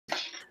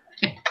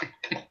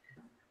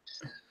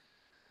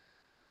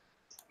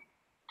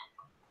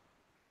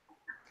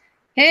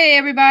Hey,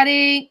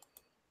 everybody.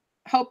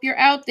 Hope you're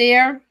out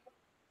there.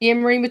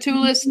 Anne-Marie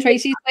Matulis,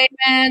 Tracy's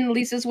waving,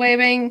 Lisa's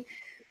waving.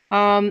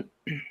 Good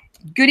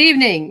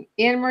evening.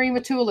 Anne-Marie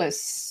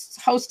Matulis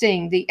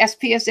hosting the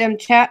SPSM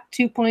Chat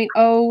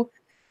 2.0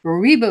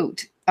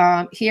 Reboot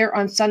here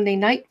on Sunday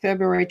night,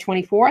 February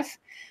 24th.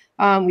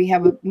 We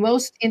have a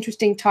most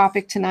interesting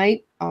topic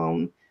tonight,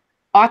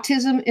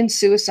 autism and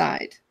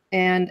suicide.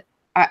 And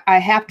I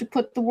have to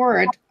put the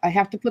word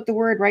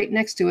right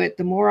next to it.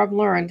 The more I've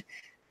learned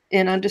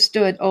and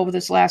understood over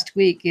this last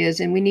week is,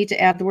 and we need to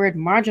add the word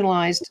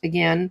marginalized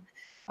again.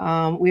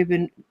 We've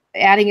been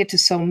adding it to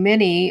so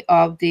many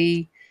of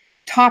the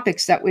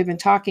topics that we've been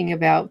talking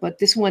about, but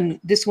this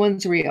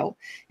one's real.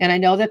 And I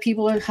know that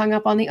people are hung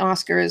up on the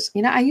Oscars.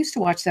 You know, I used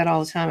to watch that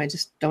all the time. I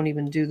just don't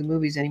even do the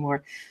movies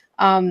anymore.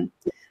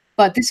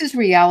 But this is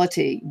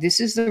reality. This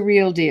is the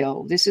real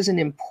deal. This is an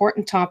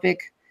important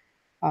topic.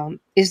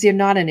 Is there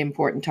not an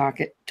important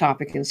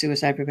topic in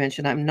suicide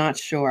prevention? I'm not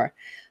sure.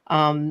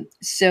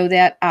 So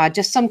that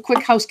just some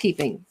quick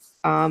housekeeping.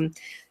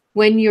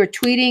 When you're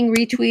tweeting,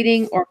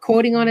 retweeting, or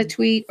quoting on a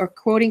tweet or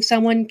quoting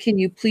someone, can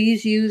you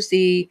please use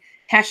the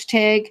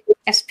hashtag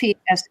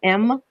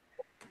SPSM?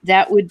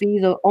 That would be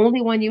the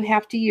only one you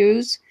have to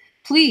use.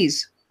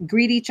 Please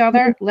greet each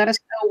other. Let us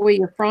know where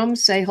you're from.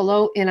 Say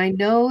hello. And I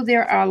know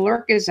there are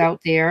lurkers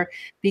out there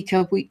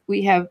because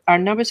we have, our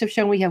numbers have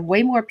shown we have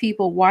way more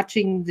people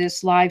watching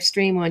this live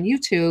stream on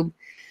YouTube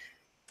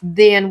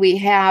than we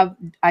have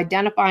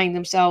identifying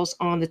themselves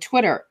on the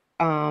Twitter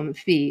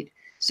feed.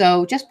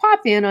 So just pop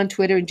in on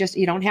Twitter and just,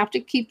 you don't have to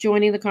keep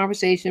joining the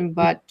conversation,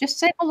 but just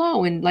say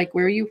hello and like,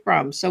 where are you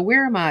from? So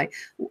where am I?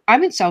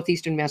 I'm in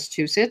southeastern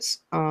Massachusetts.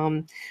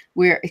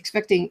 We're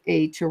expecting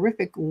a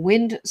terrific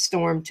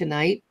windstorm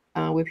tonight.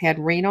 We've had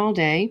rain all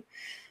day.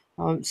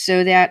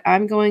 So that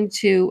I'm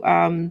just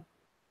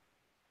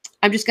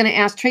going to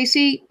ask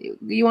Tracy,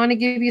 you want to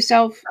give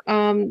yourself,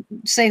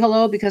 say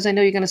hello, because I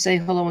know you're going to say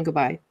hello and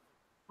goodbye.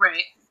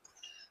 Right.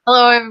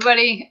 Hello,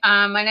 everybody.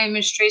 My name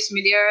is Tracy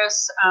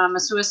Medeiros. I'm a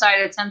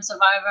suicide attempt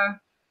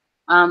survivor.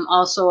 I'm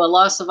also a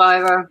loss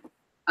survivor.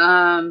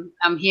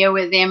 I'm here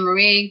with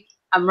Anne-Marie.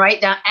 I'm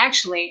right down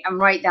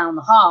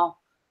the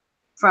hall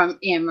from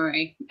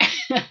Anne-Marie.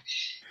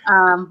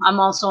 I'm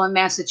also in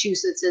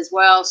Massachusetts as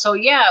well. So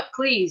yeah,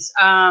 please,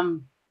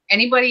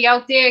 anybody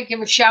out there, give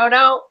a shout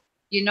out,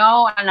 you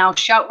know, and I'll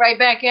shout right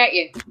back at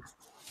you.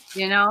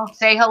 You know,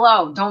 say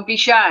hello. Don't be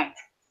shy,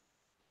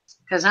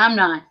 because I'm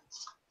not.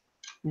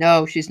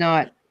 No, she's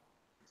not.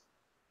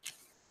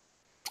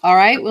 All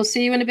right, we'll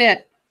see you in a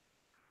bit.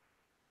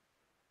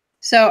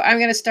 So I'm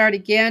going to start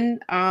again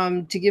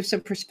to give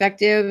some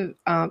perspective.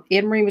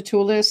 Anne-Marie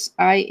Matulis,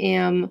 I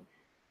am,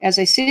 as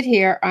I sit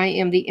here, I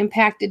am the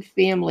impacted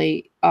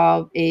family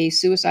of a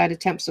suicide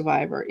attempt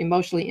survivor,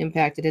 emotionally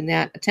impacted, and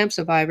that attempt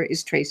survivor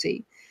is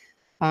Tracy.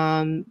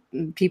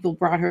 People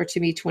brought her to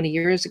me 20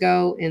 years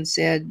ago and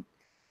said,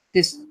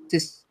 this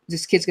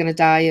kid's going to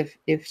die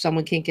if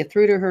someone can't get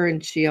through to her,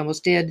 and she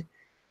almost did.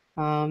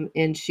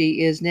 And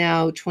she is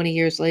now, 20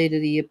 years later,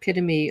 the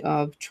epitome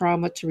of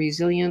trauma to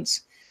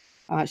resilience.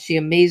 She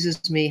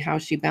amazes me how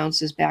she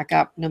bounces back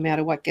up no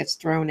matter what gets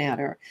thrown at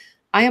her.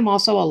 I am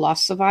also a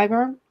loss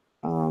survivor.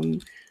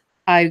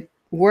 I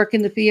work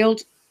in the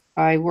field.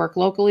 I work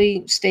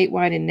locally,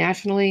 statewide, and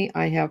nationally.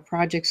 I have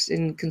projects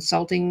in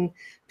consulting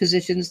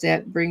positions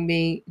that bring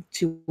me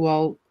to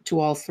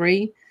all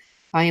three.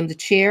 I am the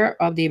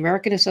chair of the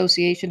American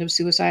Association of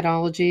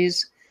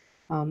Suicidology's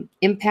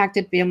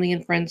Impacted Family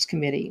and Friends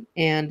Committee.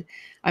 And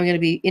I'm going to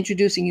be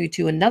introducing you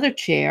to another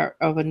chair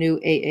of a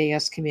new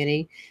AAS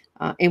committee.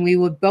 And we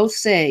will both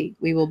say,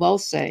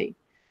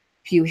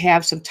 if you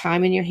have some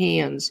time in your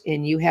hands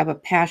and you have a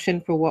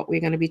passion for what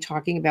we're going to be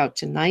talking about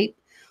tonight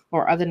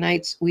or other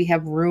nights, we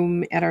have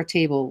room at our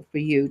table for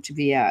you to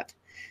be at.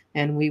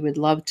 And we would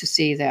love to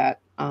see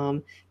that.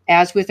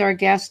 As with our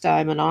guest,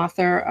 I'm an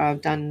author.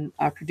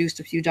 I've produced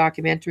a few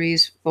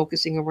documentaries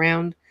focusing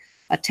around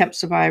attempt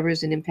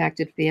survivors and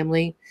impacted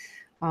family.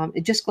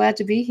 Just glad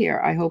to be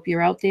here. I hope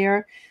you're out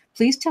there.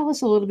 Please tell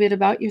us a little bit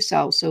about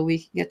yourself so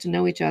we can get to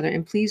know each other,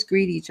 and please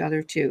greet each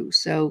other too.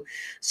 So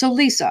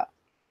Lisa,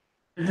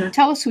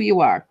 tell us who you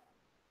are.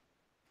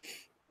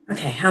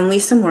 Okay, I'm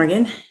Lisa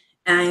Morgan.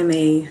 I'm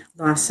a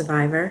loss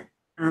survivor,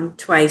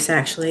 twice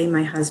actually.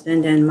 My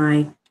husband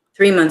and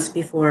 3 months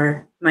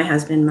before my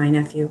husband, my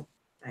nephew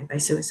died by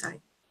suicide.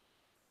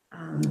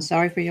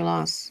 Sorry for your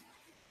loss.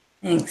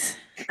 Thanks.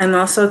 I'm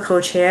also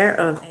co-chair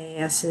of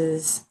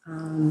AAS's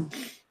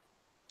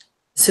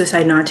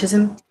Suicide and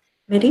Autism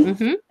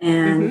Committee,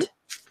 and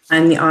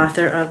I'm the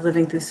author of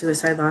Living Through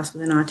Suicide Loss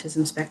with an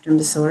Autism Spectrum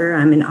Disorder.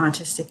 I'm an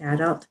autistic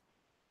adult,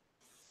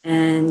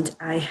 and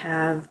I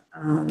have,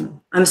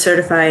 I'm a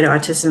certified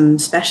autism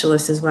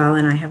specialist as well,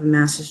 and I have a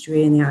master's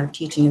degree in the art of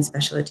teaching and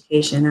special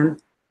education. I'm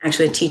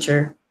actually a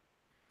teacher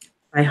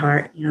by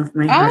heart, you know,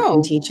 my heart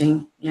in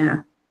teaching,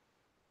 yeah.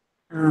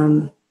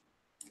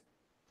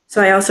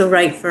 So I also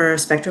write for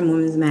Spectrum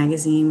Women's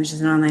Magazine, which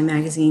is an online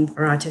magazine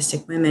for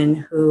autistic women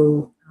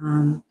who,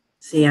 I'm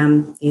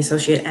the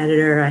associate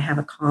editor. I have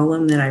a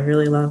column that I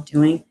really love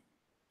doing.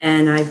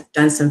 and I've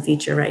done some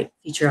feature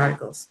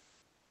articles.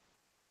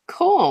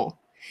 Cool.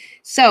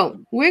 So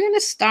we're going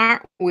to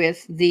start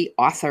with the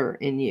author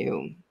in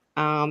you.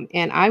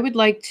 And I would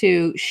like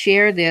to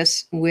share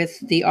this with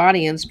the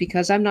audience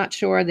because I'm not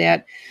sure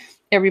that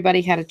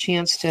everybody had a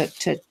chance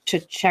to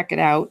check it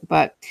out.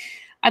 But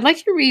I'd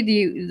like to read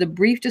you the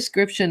brief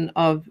description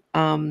of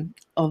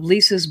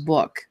Lisa's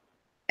book.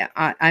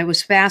 I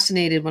was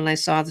fascinated when I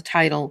saw the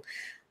title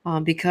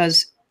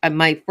because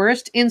my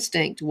first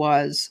instinct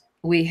was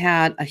we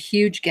had a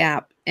huge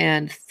gap,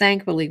 and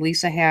thankfully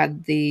Lisa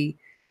had the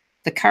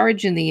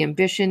courage and the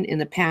ambition and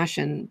the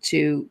passion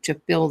to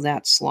fill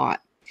that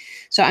slot.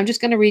 So I'm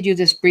just going to read you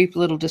this brief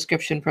little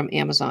description from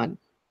Amazon.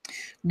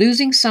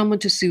 Losing someone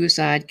to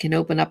suicide can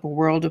open up a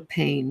world of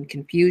pain,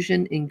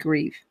 confusion, and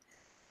grief.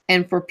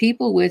 And for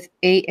people with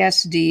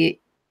ASD,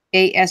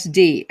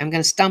 I'm going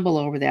to stumble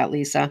over that,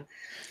 Lisa.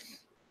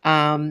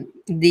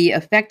 The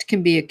effect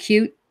can be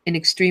acute and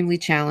extremely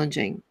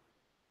challenging.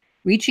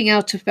 Reaching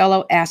out to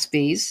fellow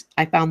ASPs,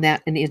 I found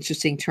that an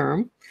interesting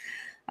term.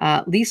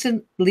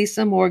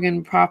 Lisa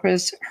Morgan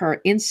proffers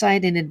her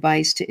insight and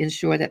advice to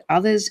ensure that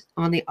others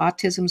on the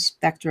autism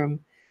spectrum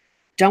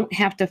don't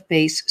have to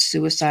face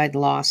suicide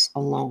loss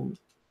alone.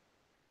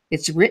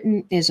 It's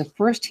written as a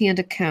first-hand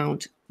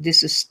account.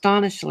 This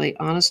astonishingly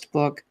honest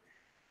book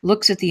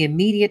looks at the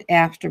immediate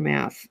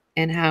aftermath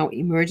and how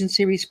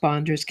emergency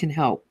responders can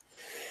help.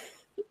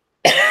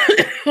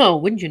 Oh,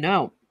 wouldn't you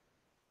know?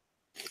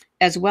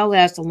 As well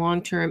as the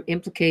long-term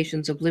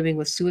implications of living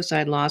with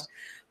suicide loss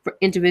for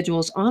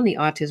individuals on the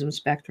autism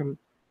spectrum.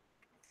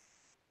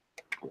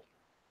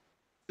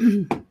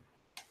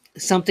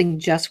 Something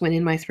just went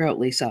in my throat,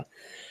 Lisa.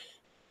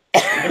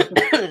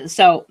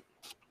 So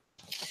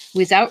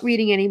without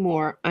reading any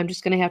more, I'm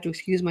just going to have to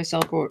excuse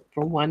myself for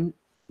one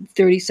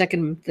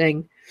 30-second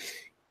thing.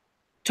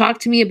 Talk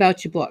to me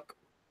about your book.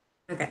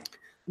 Okay.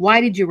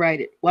 Why did you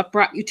write it? What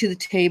brought you to the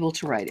table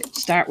to write it?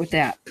 Start with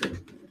that.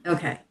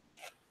 Okay.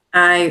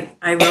 I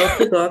wrote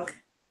the book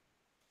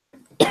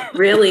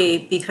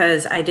really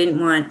because I didn't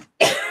want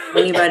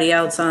anybody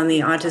else on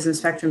the autism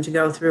spectrum to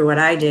go through what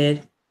I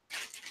did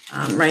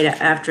right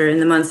after, in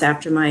the months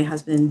after my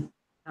husband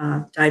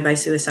died by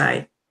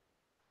suicide.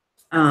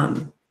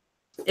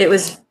 It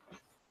was,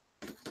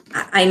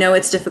 I know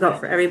it's difficult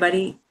for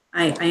everybody.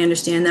 I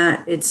understand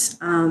that. It's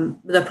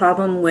the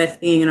problem with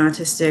being an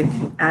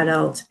autistic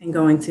adult and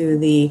going through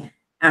the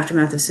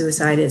aftermath of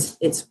suicide is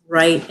it's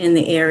right in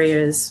the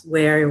areas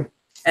where,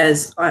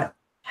 as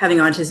having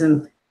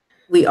autism,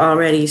 we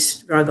already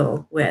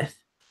struggle with.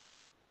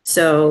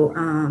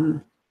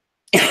 So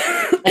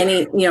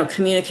any,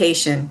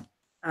 communication,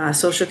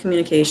 social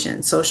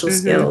communication, social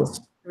skills,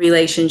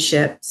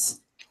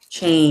 relationships,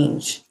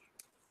 change,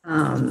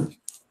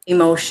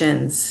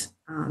 emotions,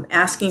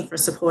 asking for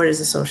support is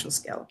a social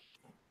skill.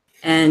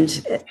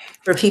 And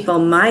for people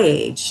my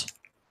age,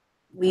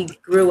 we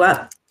grew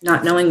up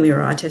not knowing we were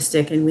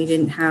autistic and we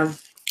didn't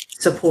have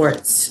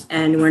supports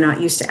and we're not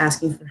used to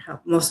asking for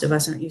help. Most of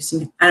us aren't used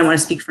to, I don't want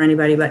to speak for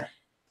anybody, but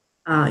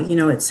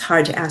it's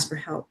hard to ask for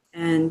help.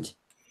 And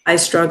I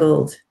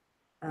struggled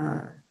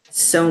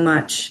so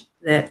much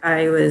that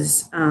I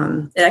was,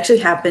 it actually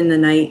happened the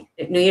night,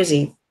 New Year's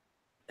Eve,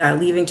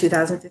 leaving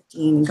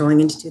 2015 and going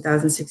into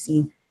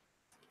 2016.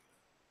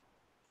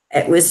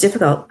 It was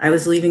difficult. I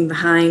was leaving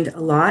behind a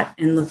lot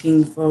and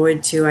looking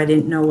forward to, I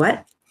didn't know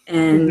what.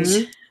 And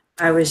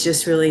I was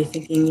just really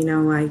thinking,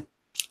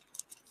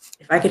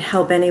 if I could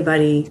help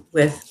anybody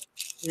with,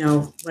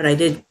 what I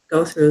did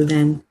go through,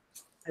 then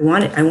I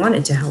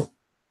wanted to help.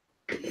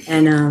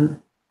 And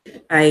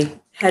I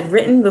had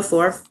written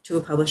before to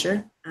a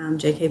publisher,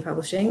 JK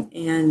Publishing,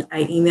 and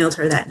I emailed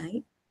her that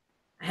night.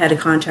 I had a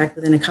contract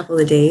within a couple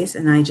of days,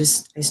 and I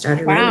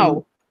started writing.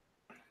 Wow.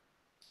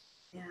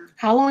 Yeah.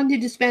 How long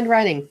did you spend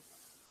writing?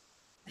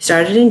 I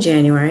started in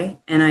January,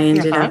 and I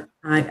ended up,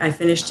 I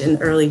finished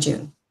in early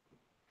June.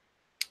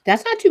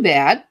 That's not too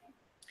bad.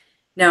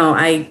 No,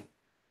 I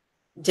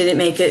didn't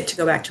make it to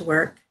go back to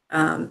work.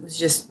 It was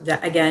just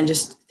that, again,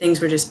 just things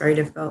were just very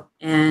difficult.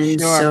 And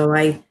so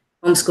I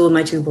homeschooled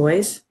my two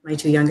boys, my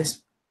two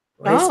youngest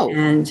boys,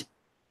 and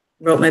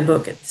wrote my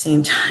book at the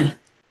same time.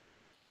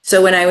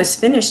 So when I was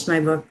finished my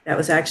book, that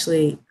was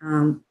actually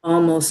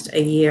almost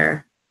a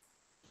year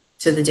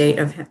to the date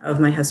of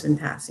my husband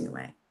passing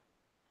away.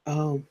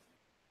 Oh.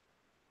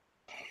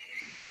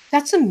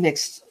 That's a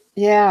mixed,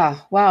 yeah.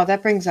 Wow,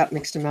 that brings up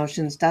mixed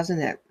emotions,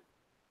 doesn't it?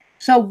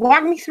 So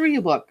walk me through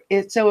your book.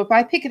 So if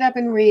I pick it up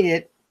and read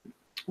it,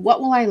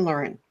 what will I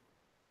learn?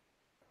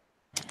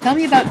 Tell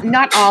me about,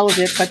 not all of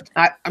it, but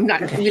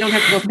we don't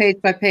have to go page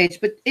by page,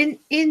 but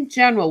in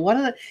general, what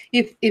are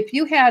if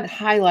you had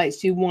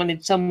highlights you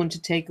wanted someone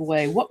to take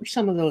away, what would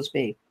some of those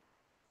be?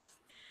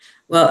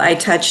 Well, I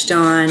touched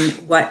on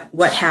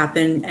what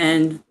happened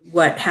and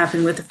what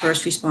happened with the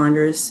first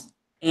responders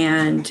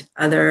and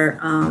other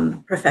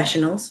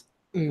professionals.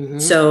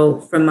 So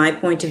from my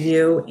point of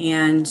view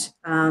and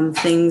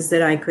things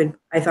that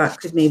I thought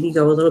could maybe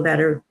go a little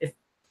better if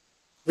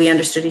we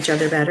understood each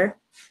other better.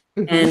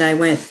 And I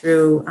went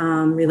through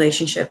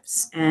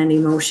relationships and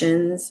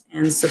emotions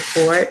and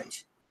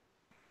support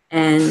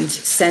and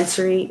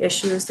sensory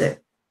issues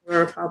that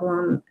were a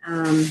problem.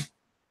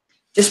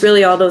 Just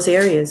really all those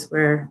areas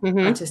where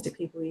autistic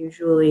people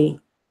usually,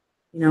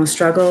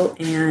 struggle.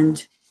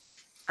 And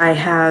I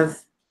have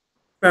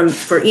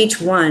for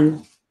each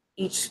one,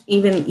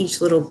 even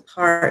each little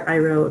part I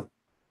wrote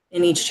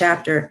in each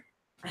chapter,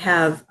 I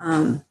have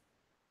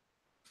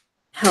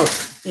help,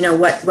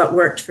 what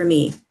worked for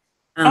me.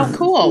 Oh,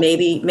 cool.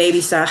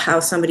 Maybe saw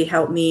how somebody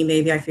helped me.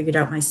 Maybe I figured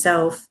out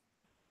myself.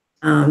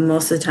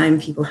 Most of the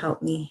time people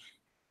help me.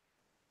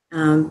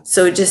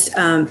 So just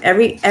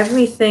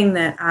everything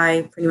that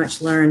I pretty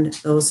much learned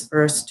those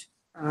first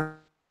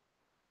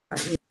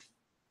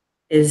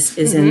is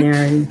in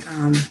there.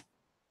 And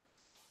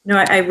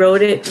I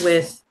wrote it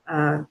with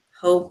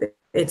hope.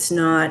 It's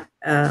not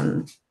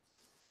a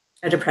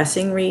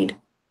depressing read.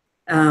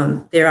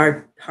 There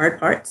are hard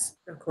parts,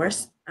 of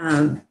course,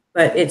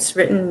 but it's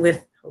written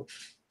with hope.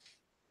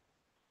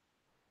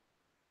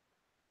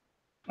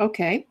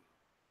 Okay.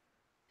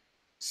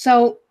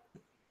 So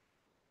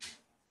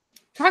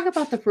talk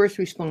about the first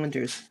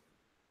responders.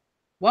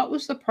 What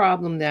was the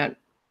problem that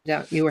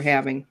you were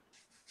having?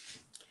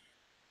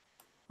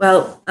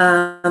 Well,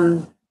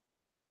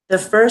 the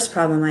first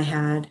problem I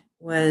had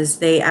was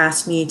they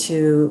asked me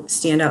to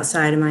stand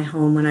outside of my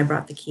home when I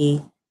brought the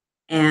key,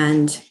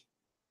 and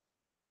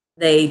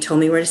they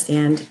told me where to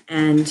stand.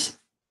 And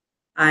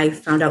I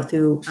found out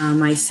through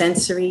my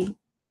sensory,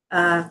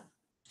 I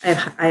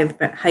have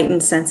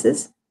heightened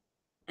senses,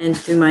 and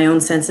through my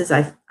own senses,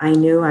 I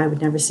knew I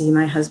would never see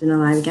my husband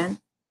alive again.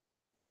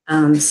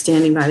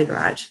 Standing by the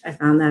garage, I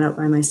found that out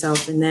by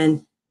myself. And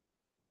then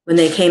when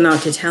they came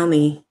out to tell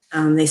me,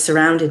 they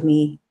surrounded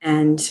me,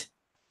 and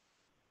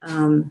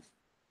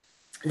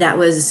that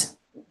was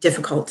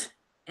difficult.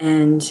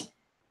 And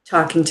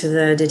talking to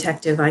the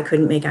detective, I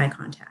couldn't make eye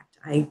contact.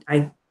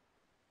 I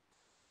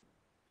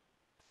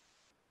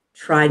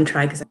tried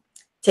because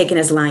taken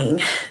as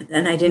lying,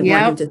 and I didn't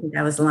want him to think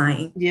I was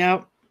lying.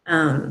 Yep.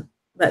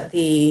 But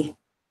the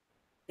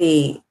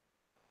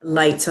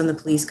lights on the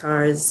police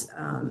cars,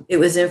 it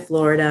was in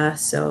Florida,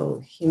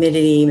 so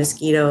humidity,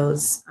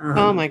 mosquitoes.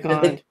 Oh my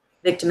God. The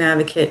victim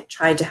advocate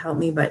tried to help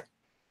me, but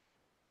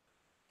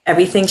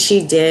everything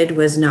she did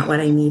was not what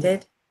I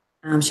needed.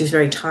 She was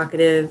very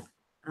talkative.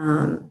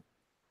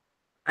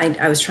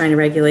 I was trying to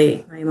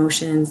regulate my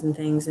emotions and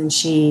things, and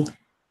she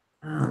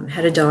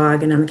had a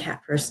dog, and I'm a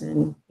cat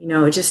person.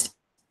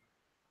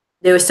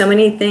 There were so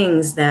many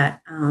things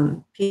that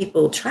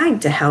people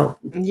tried to help.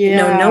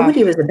 Yeah.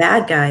 Nobody was a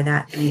bad guy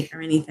that night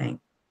or anything.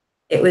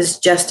 It was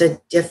just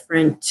a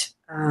different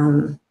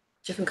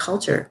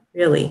culture,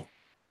 really.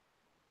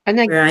 And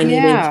then, where I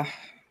needed,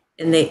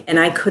 and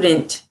I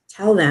couldn't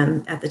tell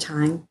them at the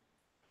time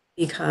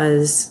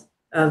because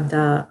of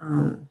the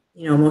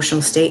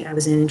emotional state I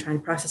was in and trying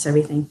to process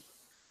everything.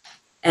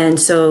 And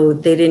so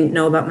they didn't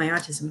know about my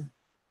autism.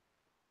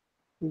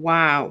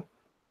 Wow.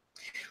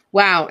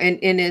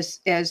 And as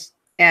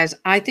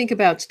I think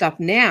about stuff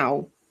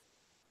now,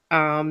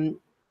 I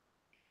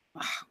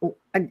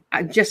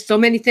just so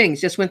many things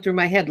just went through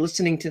my head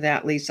listening to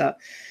that, Lisa,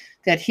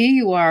 that here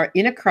you are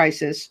in a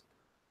crisis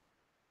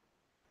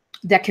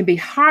that can be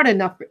hard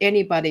enough for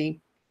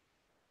anybody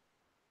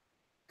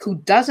who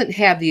doesn't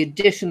have the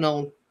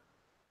additional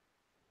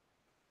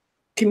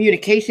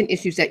communication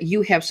issues that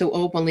you have so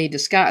openly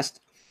discussed.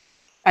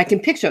 I can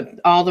picture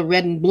all the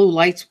red and blue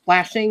lights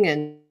flashing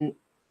and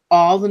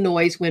all the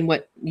noise when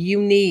what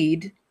you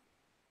need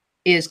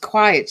is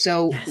quiet.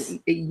 So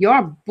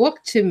your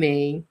book to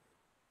me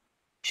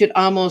should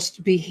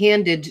almost be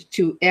handed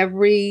to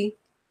every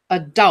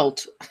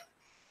adult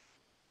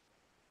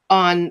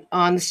on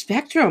the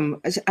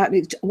spectrum. How's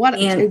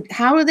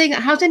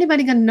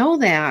anybody going to know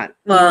that?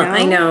 Well,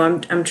 I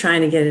know I'm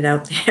trying to get it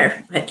out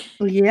there, but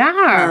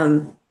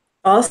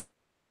also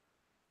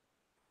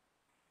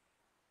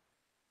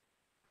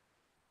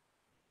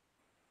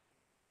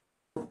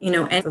any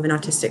of an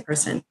autistic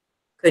person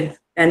could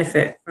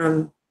benefit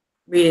from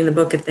reading the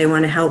book if they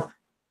want to help.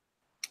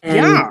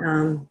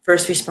 And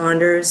first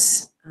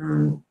responders,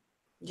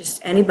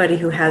 just anybody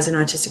who has an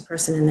autistic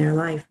person in their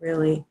life,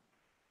 really.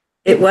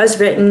 It was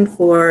written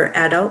for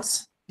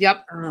adults.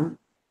 Yep.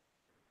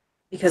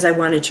 Because I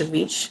wanted to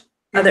reach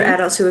other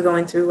adults who were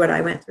going through what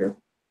I went through.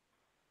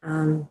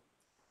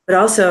 But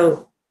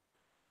also,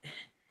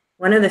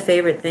 one of the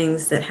favorite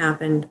things that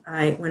happened,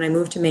 when I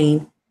moved to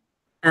Maine,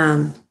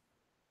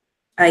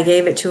 I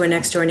gave it to a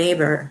next door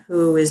neighbor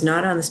who is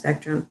not on the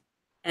spectrum,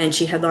 and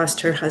she had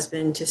lost her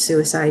husband to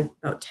suicide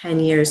about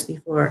 10 years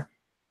before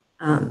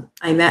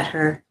I met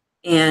her.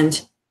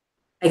 And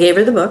I gave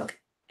her the book,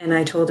 and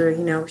I told her,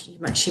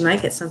 she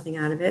might get something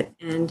out of it.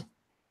 And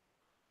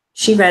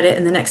she read it,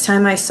 and the next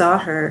time I saw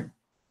her,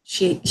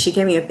 she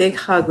gave me a big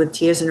hug with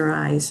tears in her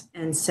eyes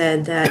and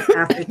said that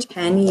after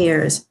 10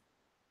 years,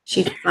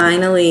 she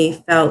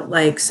finally felt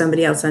like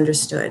somebody else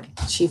understood.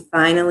 She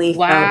finally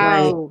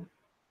felt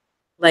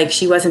like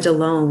she wasn't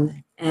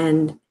alone.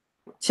 And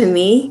to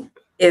me,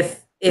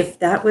 if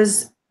that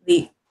was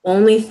the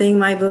only thing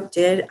my book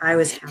did, I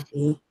was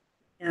happy.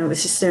 You know, it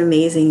was just an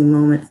amazing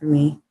moment for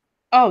me.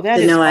 Oh, that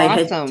to is know I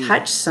awesome. had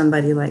touched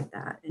somebody like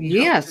that. And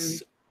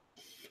yes.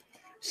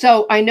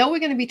 So I know we're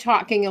going to be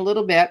talking a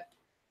little bit,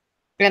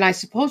 and I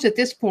suppose at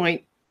this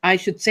point I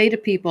should say to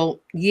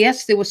people,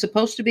 yes, there was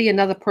supposed to be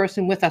another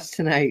person with us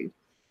tonight.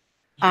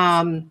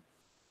 Yes.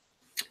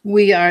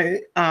 We are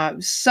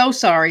so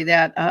sorry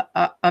that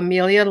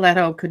Amelia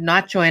Lehto could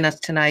not join us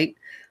tonight.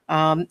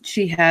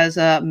 She has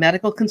a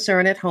medical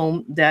concern at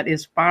home that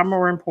is far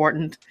more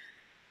important,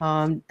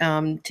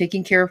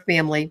 taking care of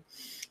family.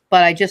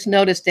 But I just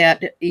noticed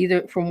that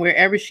either from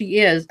wherever she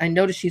is, I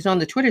noticed she's on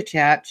the Twitter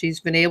chat. She's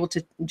been able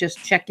to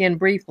just check in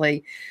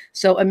briefly.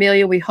 So,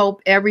 Amelia, we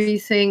hope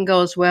everything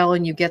goes well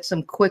and you get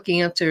some quick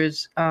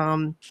answers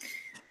and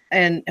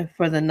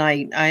for the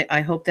night. I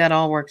hope that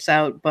all works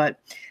out. But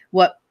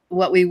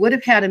what we would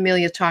have had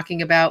Amelia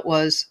talking about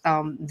was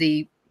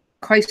the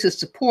crisis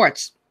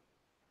supports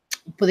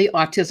for the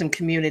autism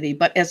community.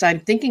 But as I'm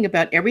thinking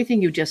about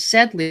everything you just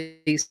said,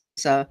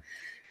 Lisa,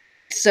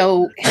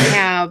 so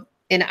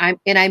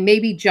and I may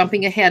be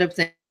jumping ahead of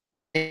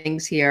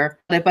things here,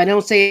 but if I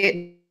don't say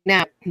it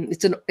now,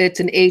 it's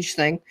an age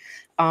thing.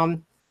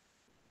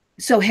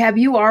 So have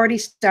you already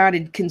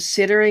started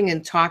considering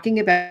and talking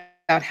about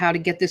how to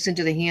get this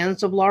into the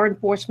hands of law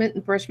enforcement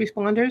and first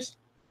responders?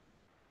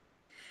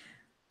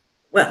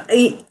 Well,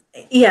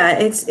 yeah,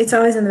 it's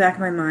always in the back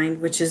of my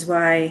mind, which is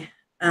why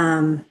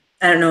I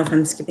don't know if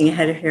I'm skipping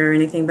ahead of here or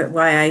anything, but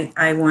why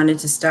I wanted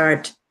to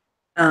start.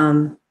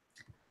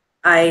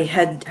 I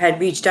had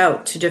reached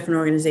out to different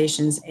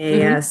organizations,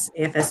 AAS,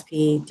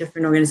 AFSP,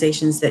 different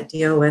organizations that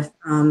deal with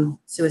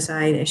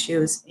suicide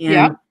issues,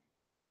 and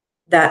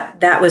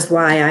that was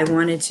why I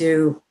wanted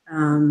to,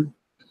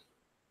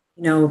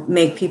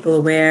 make people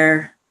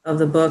aware of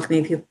the book,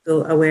 make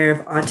people aware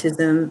of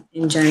autism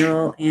in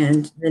general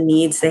and the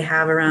needs they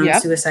have around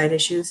suicide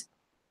issues.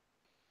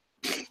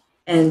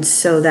 And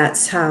so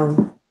that's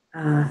how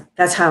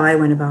I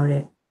went about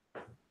it.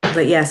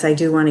 But yes, I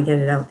do want to get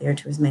it out there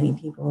to as many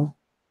people.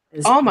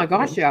 Oh my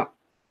gosh, yeah.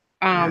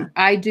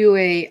 I do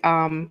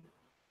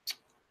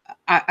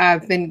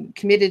I've been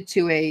committed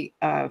to a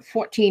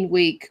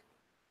 14-week,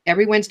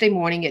 every Wednesday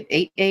morning at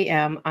 8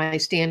 a.m. I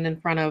stand in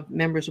front of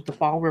members of the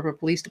Fall River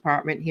Police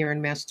Department here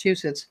in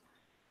Massachusetts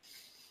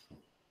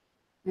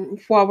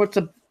for what's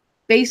a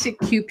basic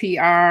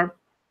QPR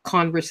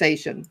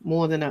conversation,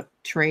 more than a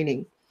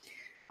training.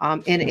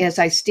 And as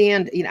I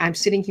stand, I'm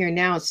sitting here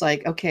now, it's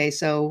like, okay,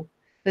 so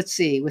let's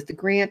see, with the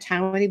grant,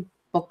 how many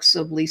books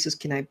of Lisa's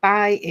can I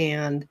buy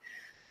and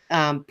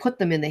put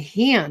them in the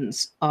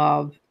hands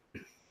of.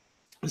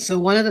 So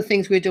one of the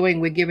things we're doing,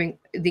 we're giving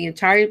the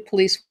entire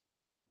police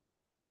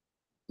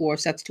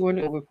force, that's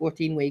 200 over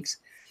 14 weeks.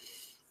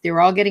 They're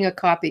all getting a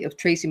copy of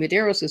Tracy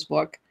Medeiros'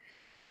 book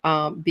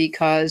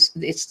because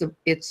it's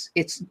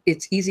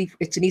easy.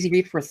 It's an easy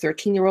read for a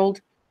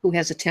 13-year-old who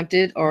has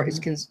attempted or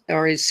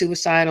is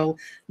suicidal,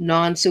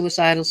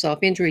 non-suicidal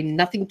self-injury,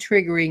 nothing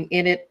triggering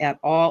in it at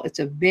all. It's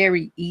a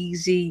very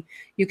easy,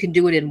 you can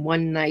do it in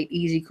one night,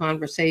 easy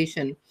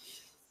conversation.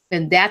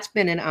 And that's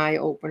been an eye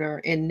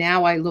opener. And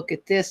now I look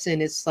at this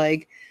and it's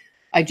like,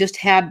 we just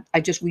had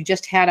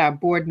our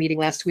board meeting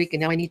last week,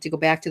 and now I need to go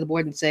back to the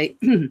board and say,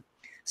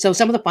 so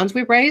some of the funds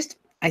we've raised,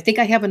 I think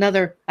I have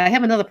another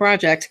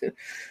project.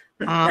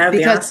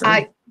 Because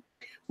awesome.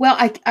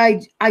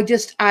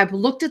 I've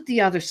looked at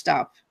the other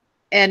stuff,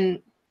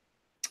 and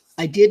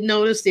I did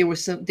notice there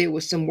was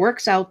some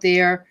works out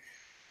there,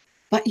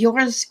 but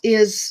yours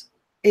is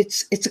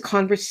it's a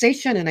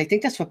conversation, and I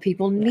think that's what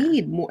people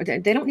need more. They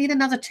don't need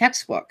another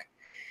textbook.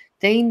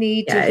 They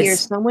need to hear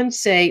someone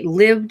say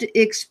lived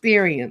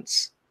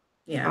experience.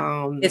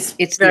 Yeah,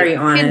 it's very the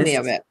honest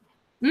of it.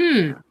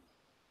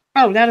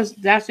 Oh,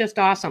 that's just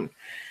awesome.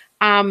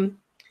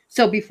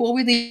 So before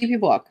we leave your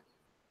book,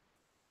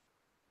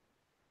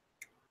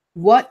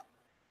 what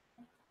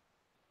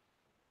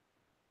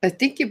I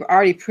think you've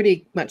already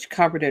pretty much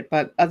covered it,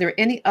 but are there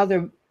any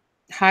other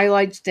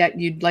highlights that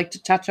you'd like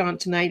to touch on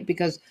tonight?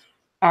 Because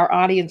our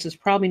audience is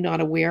probably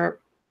not aware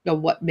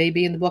of what may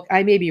be in the book.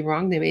 I may be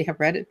wrong. They may have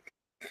read it.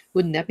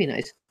 Wouldn't that be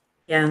nice?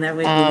 Yeah, that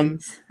would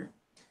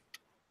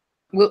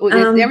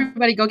be.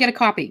 Everybody go get a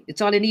copy. It's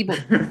on an ebook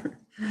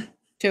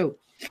too.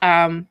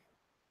 I'm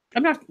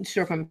not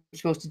sure if I'm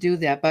supposed to do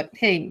that, but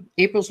hey,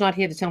 April's not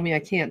here to tell me I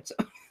can't. So.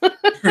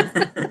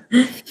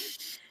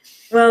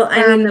 Well,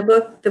 I mean,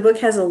 the book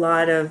has a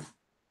lot of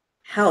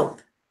help,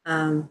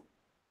 a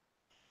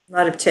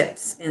lot of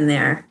tips in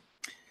there,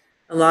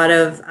 a lot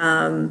of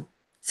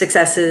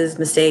successes,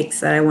 mistakes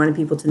that I wanted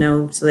people to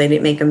know so they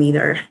didn't make them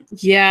either.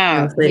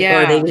 Yeah, or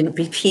they didn't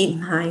repeat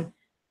mine.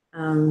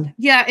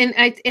 Yeah,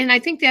 and I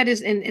think that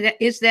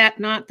is that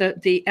not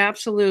the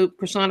absolute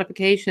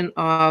personification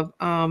of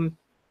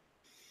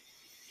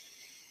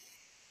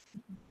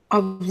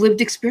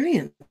lived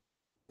experience.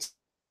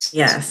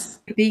 Yes,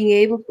 being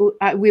able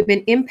to, we've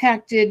been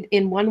impacted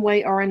in one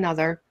way or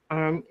another,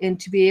 and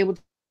to be able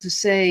to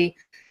say,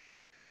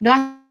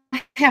 not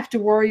have to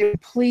worry,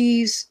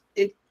 please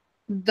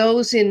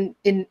those in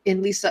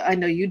Lisa, I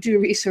know you do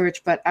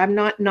research, but I'm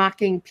not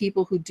knocking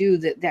people who do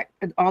that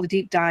all the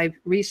deep dive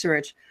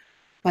research.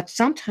 But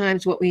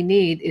sometimes what we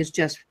need is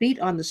just feet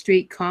on the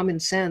street, common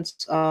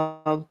sense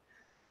of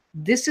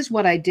this is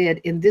what I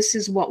did and this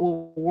is what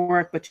will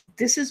work, but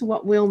this is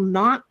what will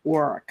not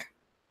work.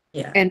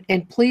 Yeah.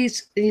 And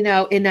please, you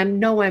know, and I'm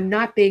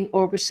not being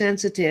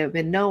oversensitive,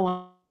 and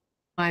no,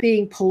 I'm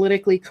being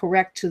politically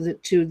correct to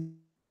the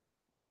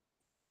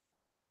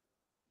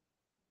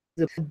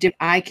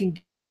I can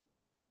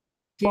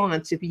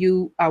response if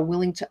you are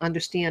willing to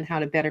understand how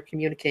to better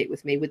communicate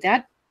with me. Would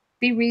that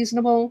be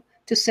reasonable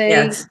to say?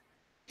 Yes.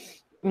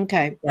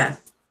 Okay. Yeah.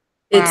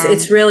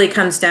 It's really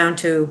comes down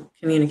to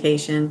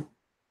communication.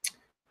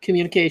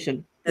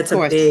 Communication. That's of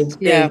course. a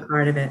big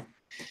part of it.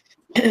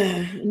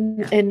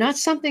 And not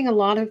something a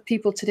lot of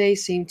people today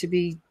seem to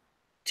be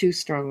too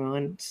strong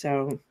on.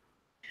 So,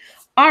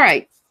 all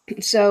right.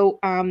 So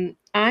I'm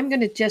going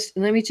to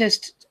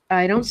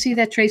I don't see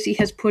that Tracy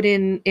has put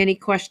in any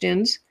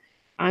questions.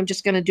 I'm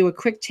just going to do a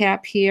quick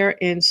tap here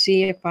and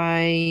see if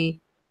I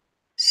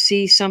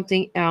see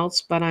something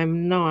else, but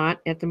I'm not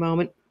at the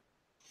moment.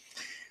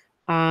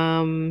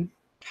 Hi,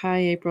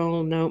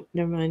 April. Nope,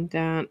 never mind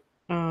that.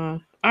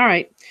 All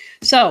right.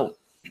 So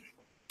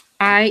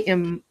I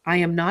am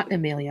not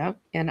Amelia,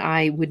 and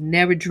I would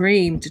never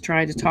dream to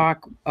try to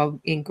talk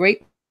in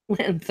great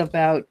length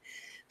about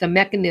the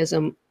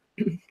mechanism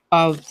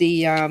of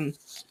the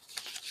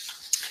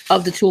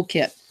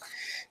toolkit.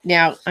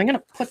 Now I'm going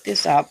to put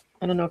this up.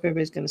 I don't know if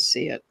everybody's going to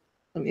see it.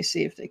 Let me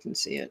see if they can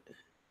see it.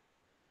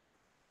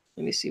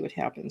 Let me see what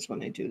happens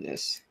when I do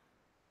this.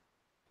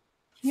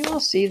 Can you all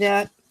see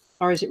that?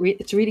 Or is it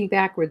it's reading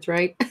backwards,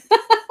 right?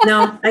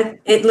 No,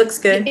 it looks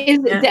good.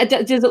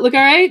 Does it look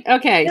all right?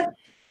 Okay. Yep.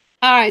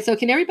 All right. So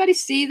can everybody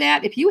see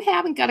that? If you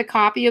haven't got a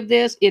copy of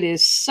this, it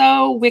is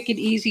so wicked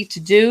easy to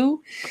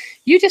do.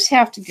 You just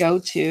have to go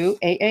to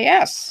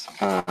AAS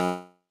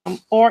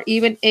or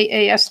even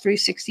AAS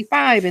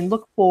 365 and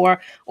look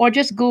for, or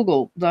just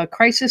Google the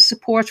crisis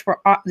supports for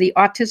the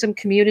autism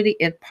community.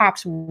 It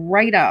pops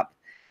right up.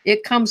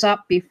 It comes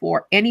up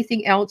before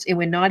anything else, and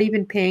we're not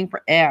even paying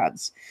for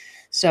ads.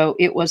 So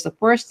it was the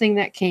first thing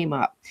that came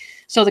up.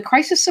 So the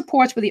crisis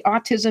supports for the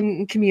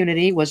autism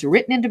community was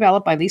written and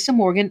developed by Lisa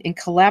Morgan in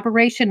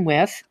collaboration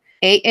with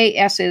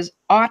AAS's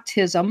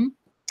Autism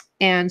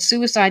and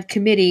Suicide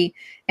Committee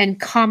and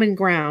Common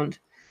Ground.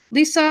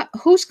 Lisa,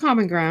 who's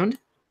Common Ground?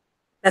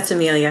 That's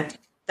Amelia.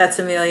 That's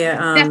Amelia.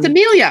 That's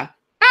Amelia.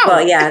 Oh.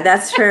 Well, yeah,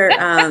 that's her.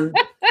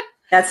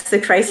 That's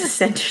the crisis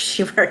center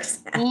she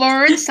works at.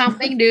 Learn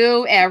something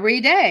new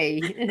every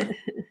day.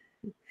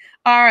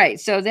 All right.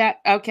 So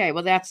okay.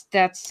 Well, that's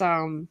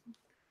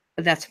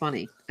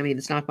funny. I mean,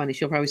 it's not funny.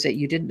 She'll probably say,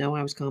 you didn't know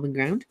I was Common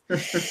Ground.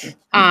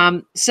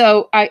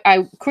 So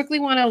I quickly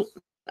want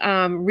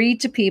to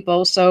read to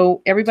people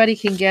so everybody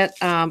can get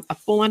a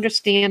full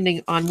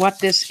understanding on what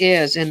this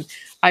is. And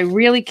I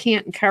really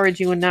can't encourage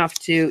you enough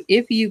to,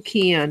 if you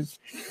can,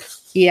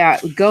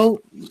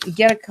 go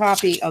get a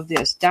copy of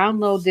this.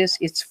 Download this.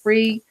 It's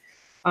free.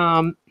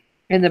 And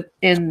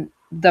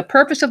the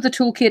purpose of the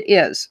toolkit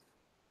is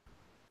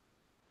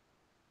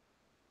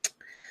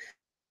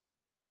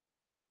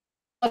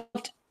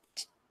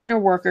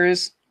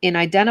workers in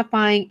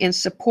identifying and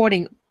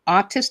supporting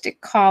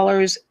autistic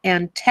callers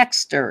and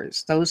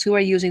texters, those who are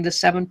using the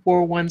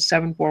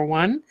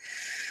 741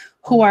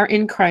 who are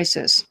in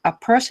crisis. A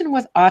person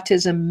with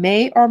autism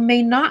may or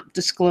may not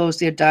disclose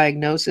their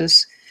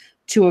diagnosis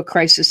to a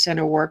crisis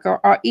center worker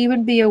or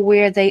even be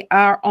aware they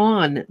are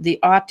on the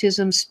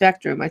autism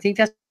spectrum. I think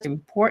that's an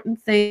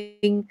important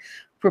thing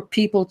for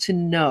people to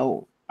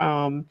know.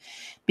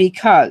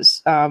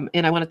 Because, and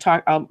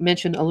I'll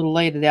mention a little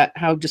later that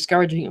how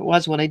discouraging it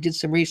was when I did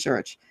some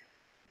research,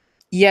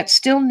 yet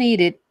still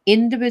needed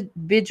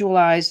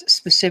individualized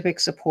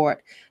specific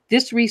support.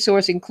 This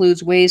resource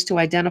includes ways to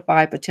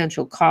identify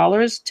potential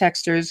callers,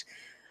 texters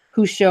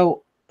who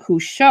show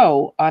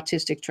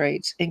autistic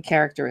traits and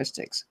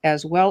characteristics,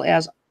 as well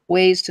as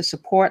ways to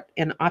support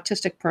an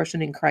autistic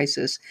person in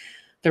crisis.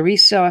 The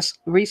resource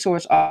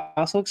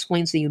also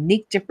explains the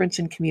unique difference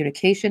in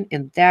communication,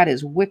 and that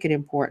is wicked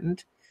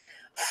important,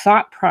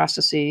 thought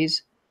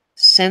processes,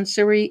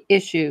 sensory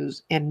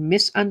issues, and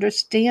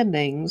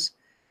misunderstandings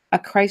a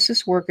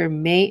crisis worker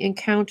may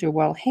encounter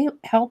while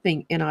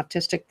helping an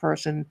autistic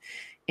person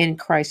in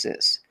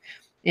crisis.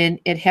 And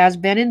it has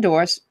been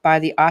endorsed by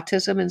the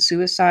Autism and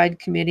Suicide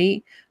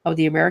Committee of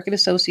the American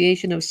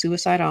Association of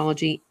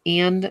Suicidology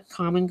and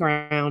Common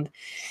Ground.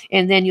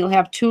 And then you'll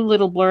have two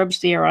little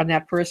blurbs there on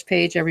that first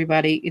page,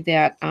 everybody,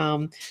 that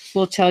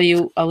will tell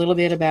you a little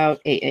bit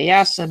about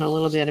AAS and a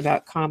little bit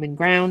about Common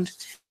Ground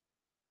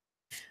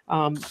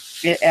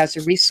as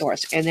a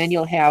resource. And then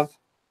you'll have,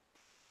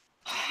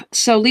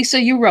 so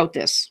Lisa, you wrote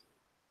this.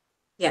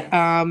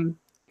 Yeah.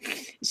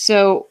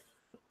 So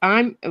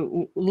I'm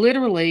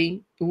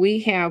literally, we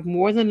have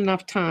more than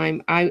enough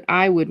time.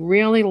 I would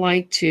really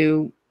like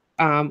to,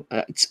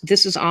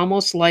 this is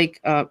almost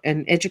like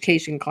an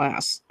education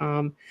class.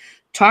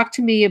 Talk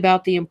to me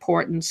about the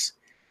importance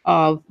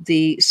of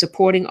the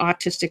supporting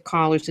autistic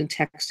callers in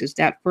Texas,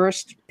 that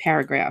first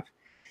paragraph.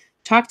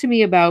 Talk to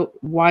me about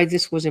why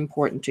this was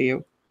important to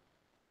you.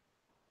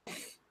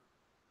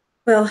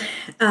 Well,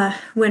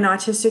 when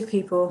autistic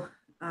people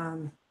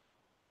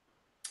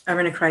are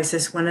in a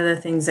crisis, one of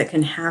the things that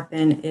can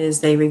happen is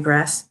they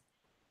regress.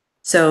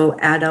 So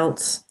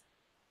adults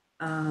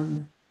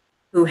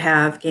who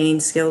have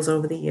gained skills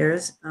over the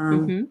years,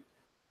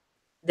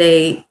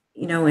 they,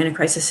 in a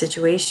crisis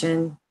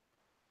situation,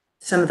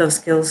 some of those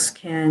skills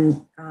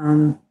can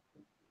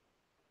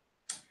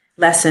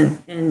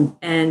lessen,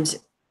 and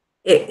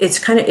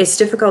it's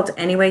difficult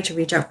anyway to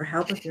reach out for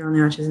help if you're on the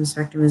autism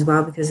spectrum as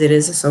well, because it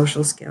is a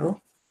social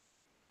skill.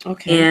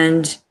 Okay.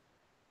 And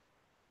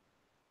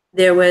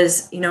there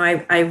was,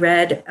 I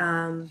read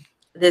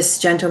this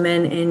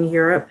gentleman in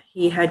Europe,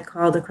 he had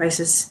called the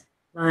crisis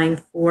line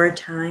 4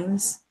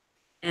 times,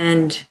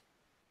 and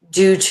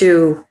due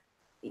to,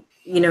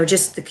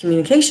 just the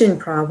communication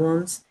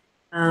problems,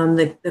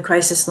 the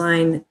crisis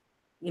line,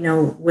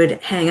 would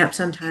hang up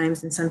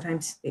sometimes, and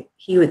sometimes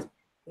he would,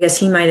 I guess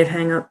he might have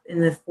hung up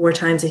in the 4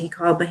 times that he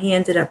called, but he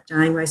ended up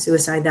dying by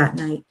suicide that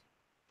night.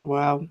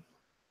 Wow.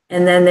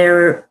 And then there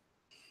were,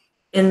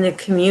 in the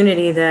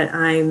community that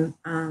I'm,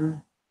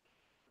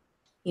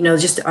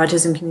 just the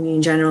autism community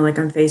in general, like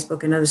on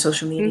Facebook and other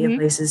social media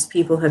places,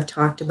 people have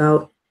talked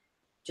about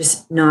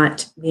just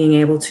not being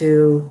able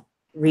to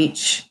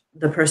reach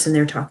the person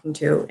they're talking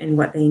to and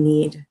what they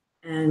need.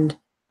 And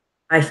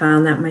I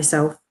found that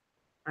myself.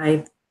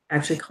 I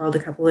actually called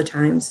a couple of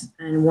times,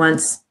 and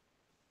once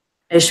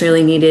I just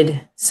really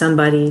needed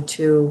somebody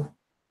to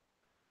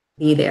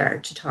be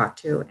there to talk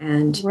to,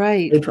 and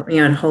they put me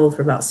on hold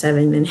for about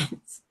 7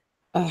 minutes.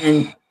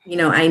 And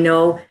I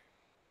know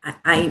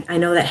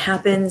that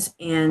happens,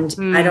 and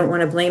I don't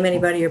want to blame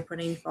anybody or put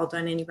any fault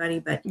on anybody,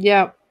 but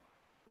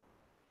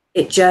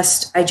I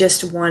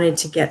just wanted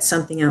to get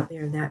something out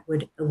there that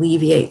would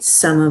alleviate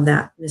some of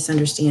that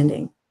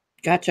misunderstanding.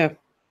 Gotcha.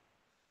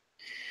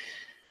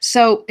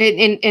 So,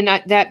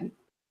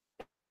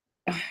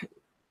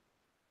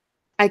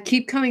 I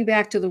keep coming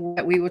back to the word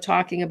that we were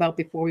talking about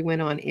before we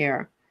went on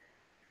air.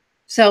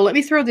 So let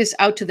me throw this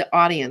out to the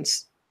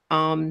audience,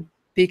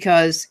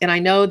 because, and I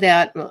know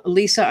that,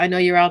 Lisa, I know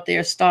you're out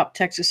there, Stop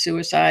Texas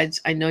Suicides.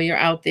 I know you're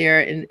out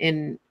there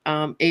in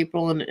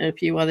April and a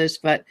few others.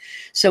 But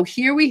so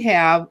here we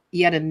have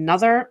yet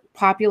another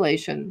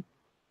population,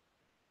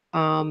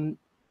 and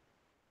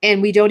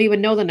we don't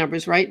even know the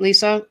numbers, right,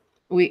 Lisa?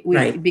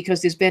 Right.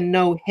 Because there's been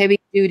no heavy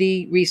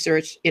duty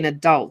research in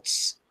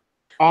adults.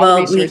 All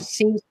research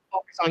seems to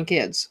focus on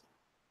kids.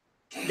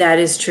 That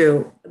is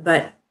true,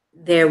 but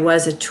there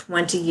was a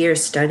 20-year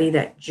study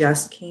that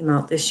just came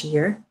out this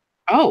year.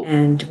 Oh.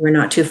 And we're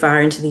not too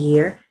far into the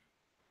year.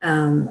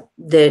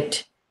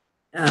 That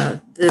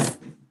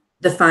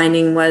the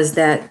finding was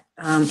that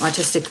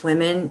autistic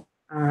women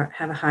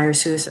have a higher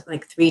suicide,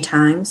 like 3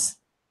 times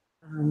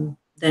than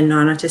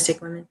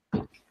non-autistic women.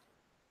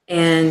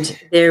 And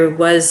there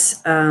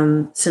was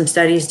some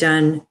studies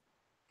done,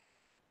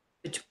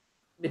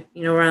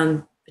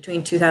 around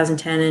between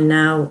 2010 and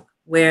now,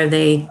 where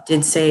they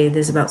did say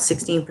there's about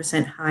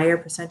 16% higher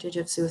percentage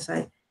of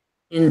suicide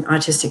in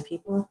autistic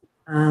people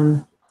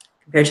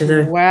compared to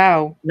the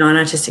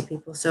non-autistic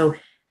people. So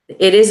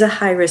it is a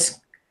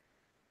high-risk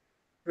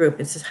group.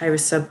 It's a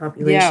high-risk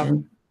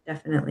subpopulation,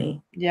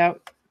 definitely.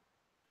 Yep.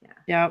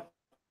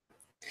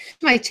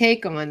 My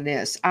take on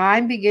this,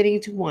 I'm beginning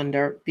to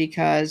wonder,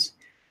 because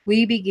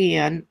we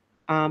began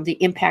the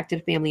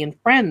Impacted Family and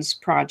Friends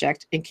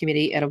project and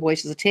committee at A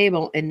Voice at the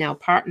Table, and now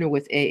partner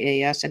with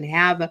AAS and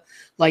have,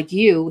 like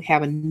you,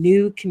 have a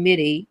new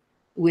committee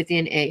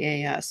within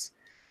AAS,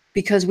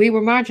 because we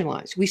were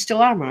marginalized. We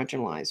still are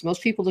marginalized.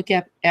 Most people look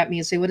at me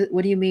and say,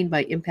 what do you mean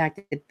by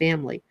impacted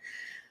family?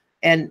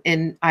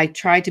 And I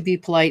try to be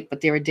polite,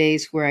 but there are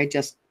days where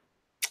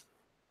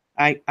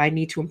I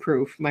need to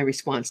improve my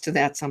response to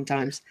that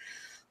sometimes.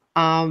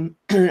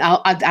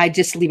 I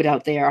just leave it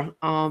out there,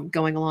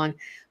 going along.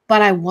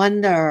 But I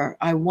wonder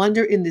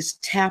in this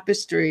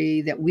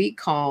tapestry that we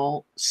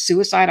call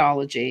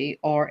suicidology,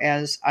 or,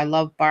 as I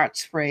love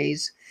Bart's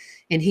phrase,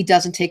 and he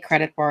doesn't take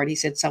credit for it, he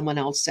said someone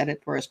else said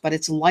it first, but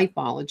it's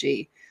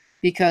lifeology,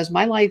 because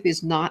my life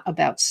is not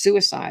about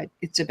suicide.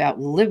 It's about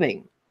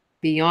living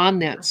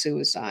beyond that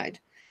suicide,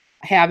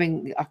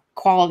 having a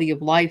quality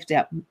of life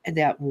that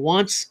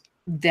wants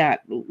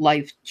that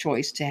life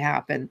choice to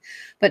happen.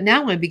 But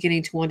now I'm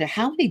beginning to wonder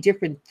how many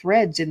different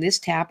threads in this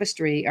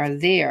tapestry are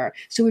there.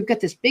 So we've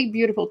got this big,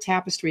 beautiful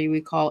tapestry we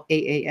call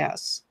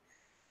AAS.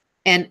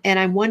 And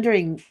I'm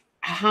wondering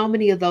how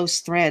many of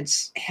those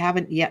threads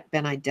haven't yet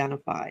been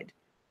identified,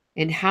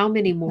 and how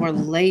many more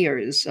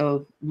layers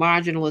of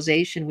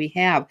marginalization we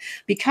have.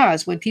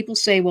 Because when people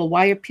say, well,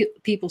 why are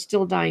people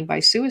still dying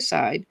by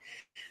suicide?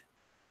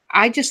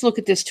 I just look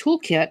at this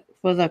toolkit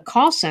for the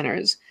call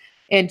centers,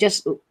 and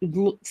just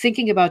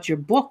thinking about your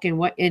book and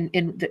what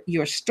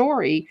your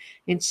story,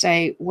 and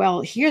say,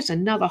 well, here's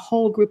another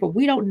whole group of,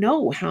 we don't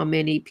know how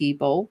many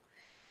people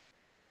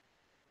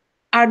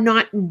are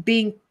not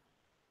being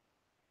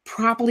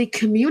properly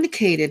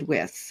communicated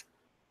with.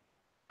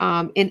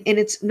 And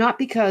it's not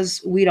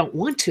because we don't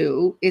want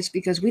to, it's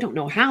because we don't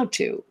know how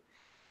to.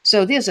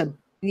 So there's a,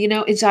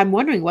 I'm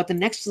wondering what the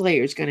next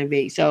layer is going to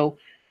be. So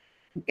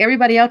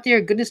everybody out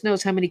there, goodness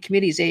knows how many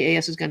committees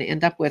AAS is going to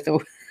end up with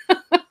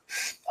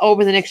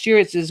over the next year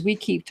as we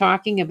keep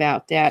talking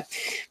about that.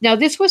 Now,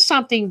 this was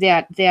something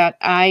that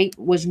I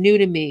was new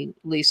to me,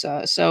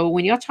 Lisa. So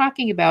when you're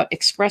talking about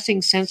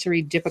expressing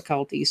sensory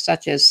difficulties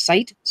such as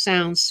sight,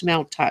 sound,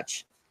 smell,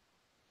 touch,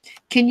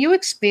 can you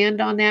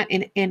expand on that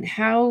and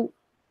how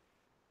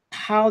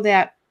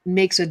that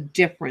makes a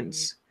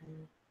difference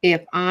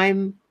if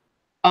I'm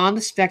on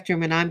the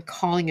spectrum and I'm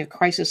calling a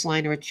crisis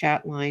line or a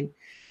chat line?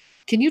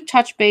 Can you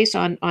touch base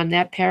on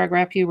that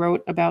paragraph you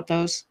wrote about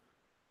those?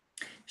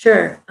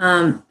 Sure.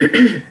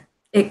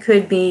 It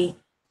could be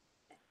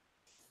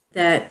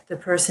that the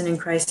person in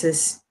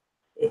crisis,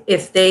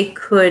 if they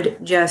could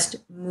just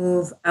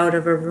move out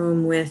of a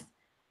room with,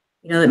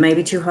 it might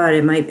be too hot,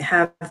 it might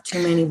have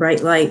too many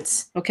bright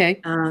lights.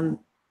 Okay.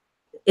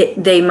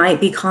 They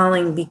might be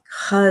calling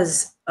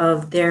because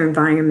of their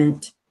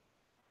environment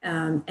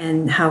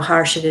and how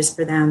harsh it is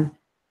for them.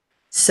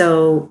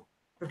 So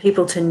for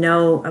people to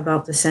know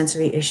about the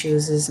sensory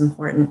issues is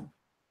important.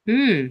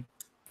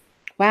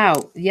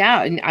 Wow.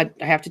 Yeah. And I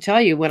have to tell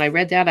you, when I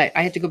read that,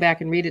 I had to go back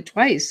and read it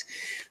twice.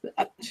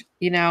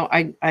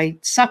 I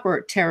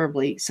suffer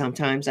terribly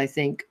sometimes, I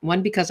think.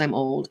 One, because I'm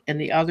old, and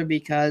the other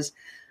because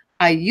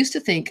I used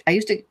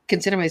to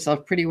consider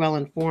myself pretty well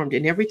informed.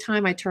 And every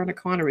time I turn a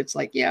corner, it's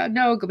like, yeah,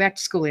 no, go back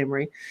to school,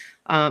 Amory.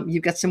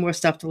 You've got some more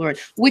stuff to learn,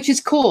 which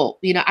is cool.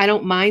 I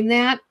don't mind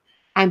that.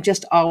 I'm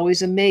just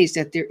always amazed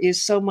that there is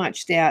so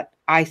much that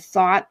I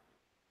thought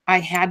I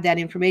had that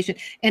information.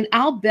 And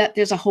I'll bet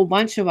there's a whole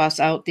bunch of us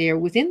out there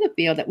within the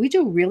field that we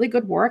do really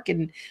good work.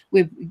 And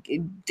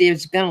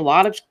there's been a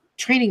lot of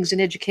trainings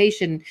and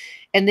education.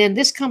 And then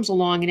this comes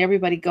along and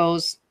everybody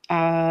goes,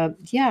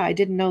 yeah, I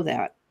didn't know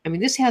that. I mean,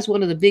 this has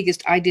one of the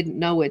biggest I didn't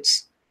know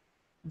it's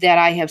that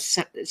I have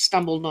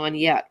stumbled on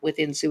yet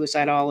within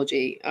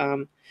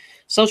suicidology.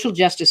 Social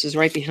justice is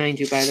right behind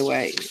you, by the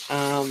way,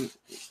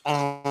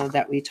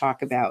 that we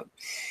talk about.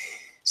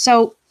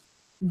 So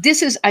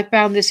I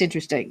found this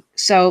interesting.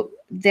 So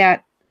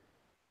that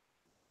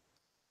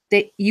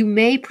you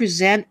may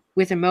present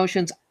with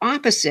emotions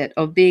opposite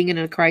of being in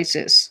a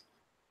crisis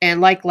and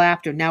like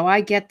laughter. Now,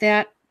 I get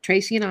that.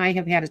 Tracy and I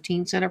have had a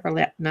teen center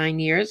for 9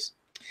 years.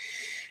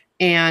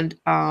 And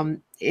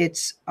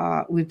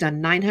we've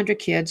done 900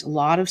 kids, a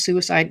lot of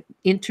suicide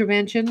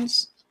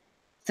interventions.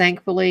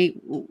 Thankfully,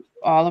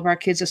 all of our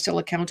kids are still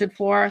accounted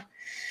for.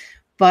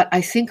 But I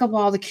think of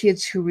all the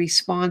kids who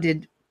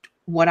responded,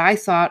 what I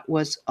thought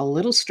was a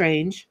little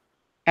strange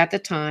at the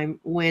time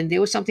when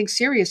there was something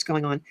serious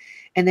going on,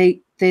 and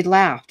they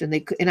laughed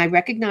and I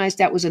recognized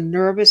that was a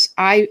nervous.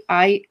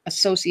 I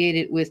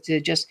associated with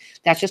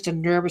that's just a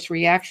nervous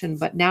reaction.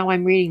 But now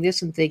I'm reading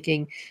this and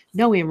thinking,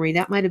 no, Amory,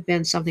 that might have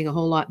been something a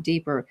whole lot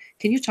deeper.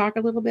 Can you talk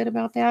a little bit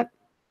about that?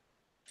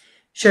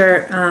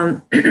 Sure.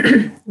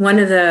 One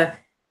of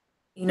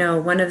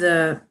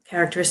the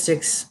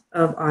characteristics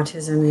of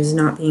autism is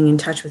not being in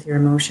touch with your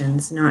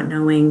emotions, not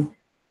knowing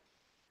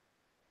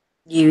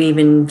you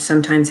even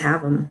sometimes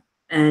have them,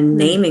 and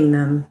naming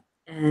them.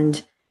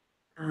 And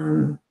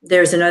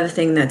there's another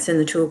thing that's in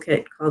the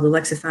toolkit called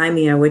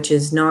alexithymia, which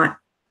is not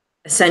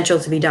essential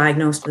to be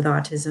diagnosed with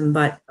autism,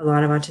 but a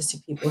lot of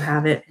autistic people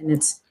have it, and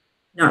it's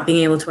not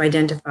being able to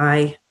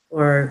identify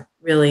or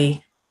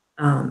really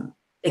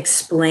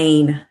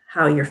explain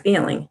how you're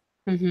feeling.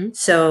 Mm-hmm.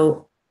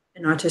 So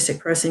an autistic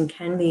person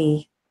can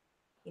be,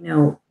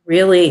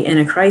 really in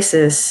a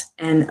crisis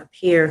and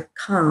appear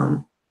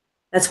calm.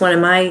 That's one of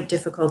my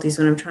difficulties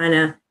when I'm trying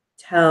to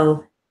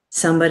tell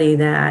somebody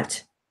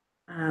that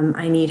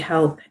I need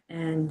help,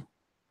 and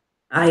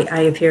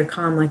I appear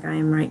calm like I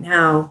am right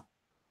now,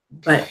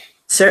 but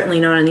certainly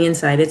not on the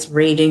inside. It's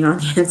raging on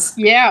the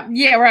inside.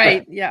 Yeah,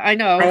 right. But yeah, I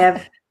know. I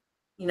have,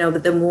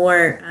 but the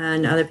more,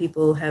 and other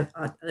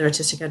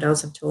autistic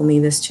adults have told me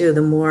this too,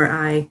 the more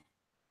I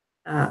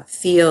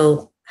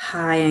feel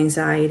high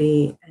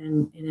anxiety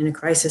and in a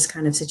crisis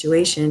kind of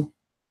situation,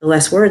 the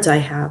less words I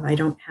have. I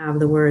don't have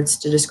the words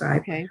to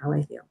describe how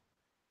I feel.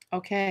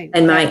 Okay.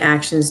 And my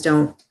actions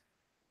don't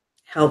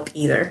help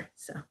either.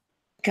 So.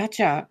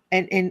 Gotcha.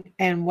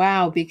 And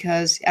wow,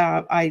 because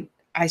I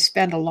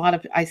spend a lot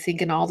of, I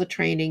think, in all the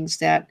trainings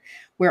that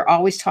we're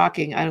always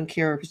talking. I don't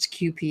care if it's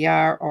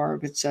QPR or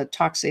if it's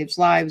Talk Saves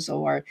Lives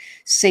or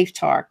Safe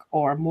Talk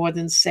or More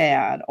Than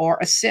Sad or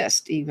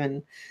Assist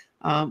even,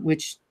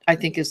 which I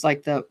think is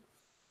like the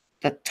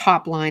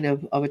top line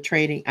of a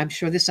training. I'm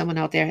sure there's someone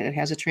out there that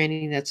has a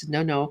training that's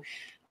no.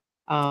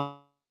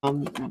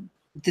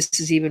 This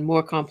is even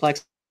more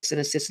complex than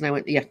Assist. And I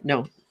went, yeah,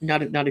 no,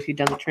 not if you've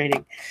done the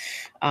training.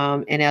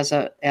 And as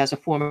a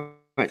former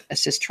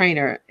assist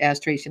trainer, as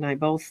Tracy and I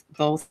both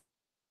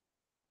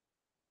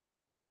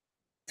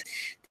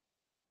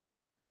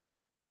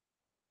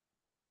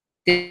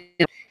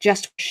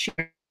just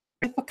share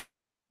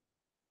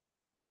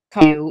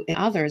you and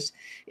others,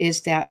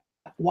 is that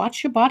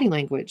watch your body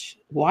language,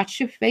 watch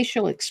your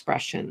facial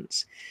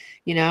expressions.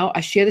 You know,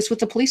 I share this with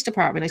the police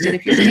department. I said,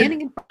 if you're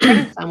standing in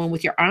front of someone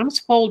with your arms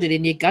folded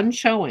and your gun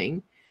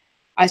showing,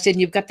 I said,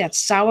 you've got that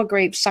sour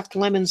grape sucked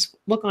lemons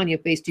look on your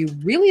face, do you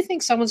really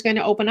think someone's going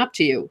to open up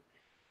to you?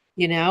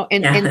 You know,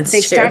 and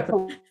they start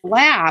to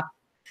laugh,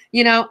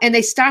 you know, and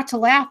they start to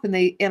laugh, and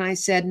I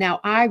said, now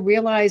I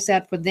realize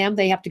that for them,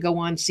 they have to go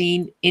on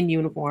scene in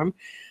uniform.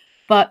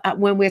 But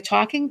when we're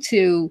talking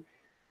to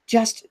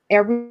just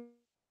every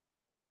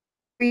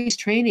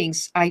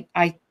trainings, I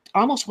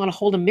almost want to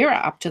hold a mirror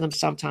up to them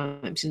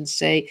sometimes and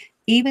say,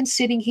 even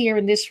sitting here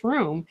in this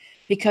room,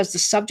 because the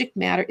subject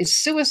matter is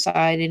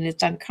suicide and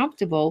it's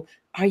uncomfortable,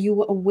 are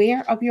you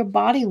aware of your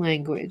body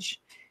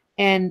language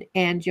and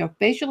your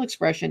facial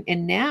expression?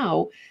 And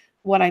now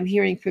what I'm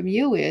hearing from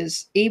you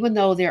is, even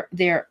though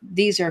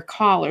these are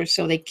callers,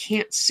 so they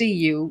can't see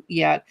you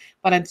yet,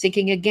 but I'm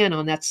thinking again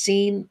on that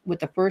scene with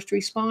the first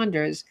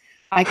responders,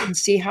 I can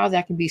see how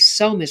that can be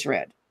so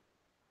misread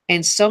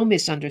and so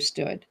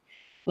misunderstood.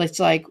 It's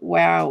like,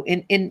 wow.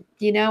 And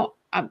you know,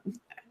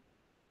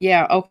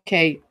 yeah,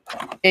 okay.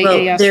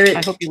 Well,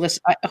 I hope you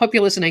listen. I hope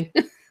you're listening.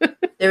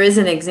 There is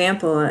an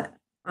example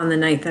on the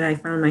night that I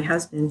found my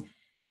husband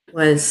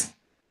was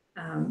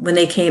when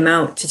they came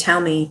out to tell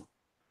me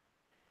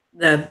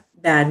the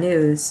bad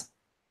news,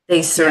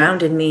 they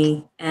surrounded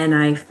me and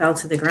I fell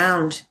to the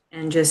ground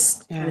and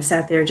just kind of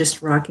sat there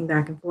just rocking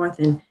back and forth.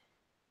 And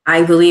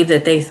I believe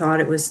that they thought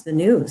it was the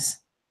news,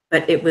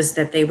 but it was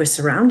that they were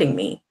surrounding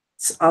me.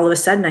 So all of a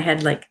sudden I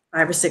had like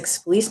 5 or 6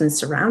 policemen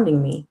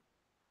surrounding me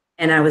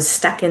and I was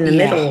stuck in the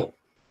middle.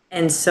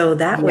 And so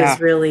that was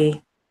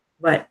really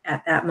what,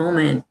 at that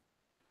moment,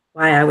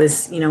 why I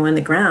was, you know, on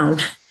the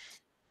ground.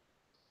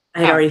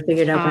 I had already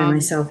figured out by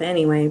myself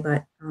anyway,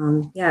 but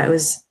yeah, it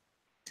was,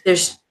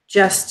 there's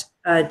just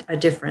a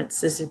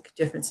difference. There's a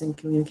difference in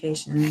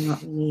communication and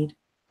what we need.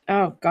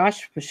 Oh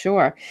gosh, for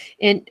sure.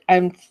 And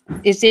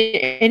is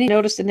there any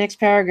notice the next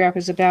paragraph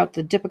is about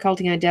the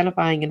difficulty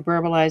identifying and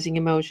verbalizing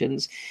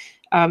emotions?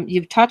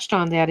 You've touched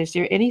on that. Is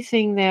there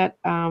anything that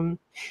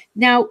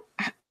now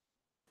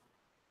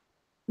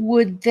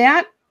would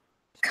that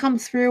come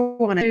through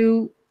on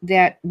a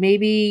that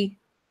maybe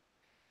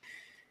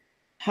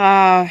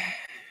I'm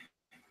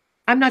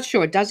not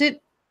sure. Does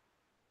it?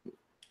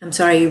 I'm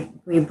sorry,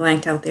 we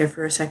blanked out there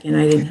for a second.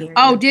 I didn't hear.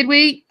 Oh, did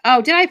we?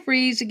 Oh, did I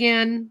freeze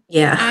again?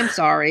 Yeah. I'm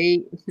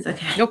sorry. It's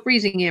okay. No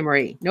freezing,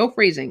 Anne-Marie. No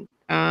freezing.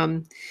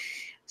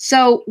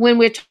 So when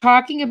we're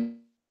talking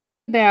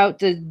about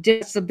the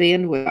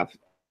bandwidth.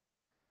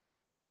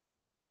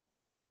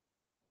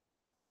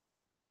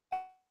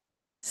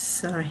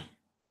 Sorry.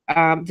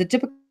 The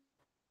typical.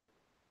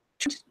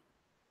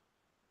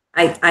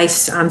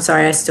 I'm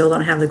sorry. I still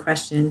don't have the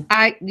question.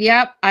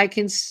 Yep. I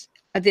can.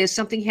 There's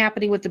something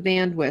happening with the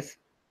bandwidth.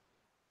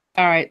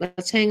 All right.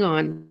 Let's hang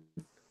on.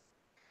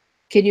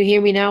 Can you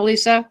hear me now,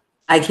 Lisa?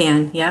 I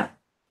can. Yep.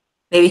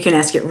 Maybe you can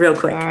ask it real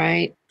quick. All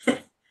right.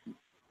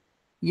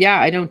 Yeah,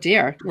 I don't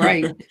dare.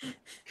 Right.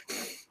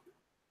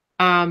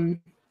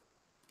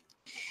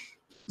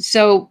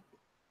 So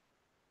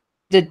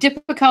the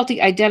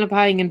difficulty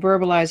identifying and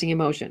verbalizing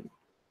emotion.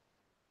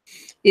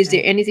 Is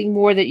there anything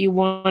more that you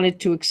wanted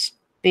to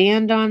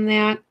expand on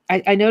that?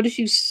 I noticed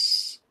you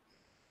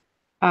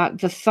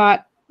the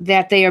thought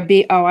that they are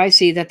being, oh, I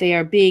see, that they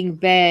are being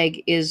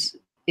vague is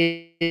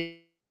a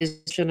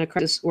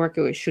crisis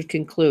worker should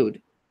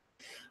conclude.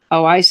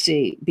 Oh, I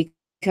see,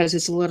 because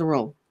it's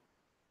literal.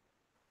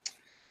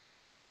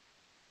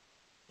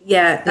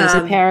 Yeah. There's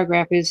a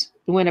paragraph is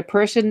when a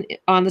person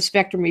on the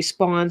spectrum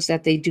responds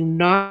that they do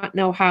not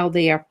know how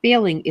they are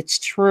feeling, it's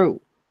true.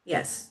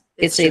 Yes.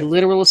 It's a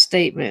literal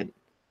statement.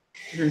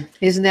 Mm-hmm.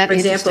 Isn't that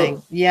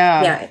interesting?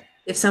 Yeah. Yeah.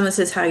 If someone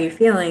says, how are you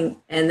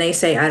feeling? And they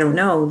say, I don't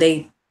know,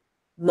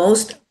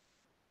 most,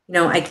 you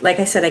know, like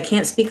I said, I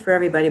can't speak for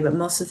everybody, but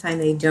most of the time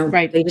they don't,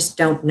 they just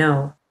don't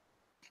know.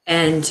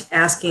 And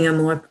asking a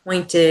more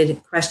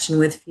pointed question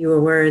with fewer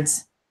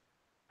words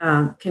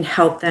can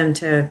help them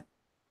to,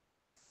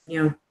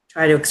 you know,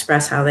 try to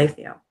express how they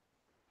feel.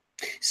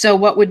 So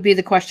what would be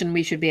the question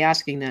we should be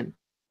asking then?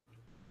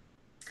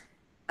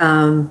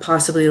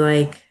 Possibly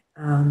like,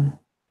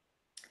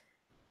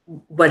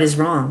 what is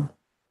wrong?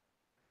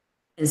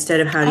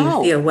 Instead of how do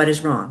you feel? What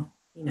is wrong?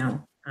 You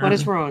know, what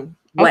is wrong?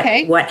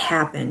 Okay. What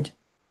happened?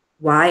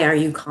 Why are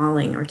you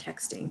calling or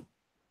texting?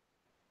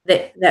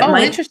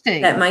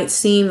 That might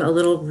seem a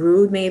little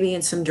rude, maybe,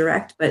 and some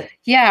direct, but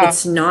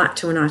it's not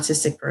to an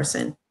autistic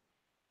person.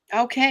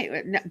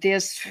 Okay,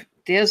 there's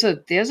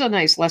a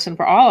nice lesson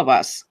for all of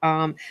us.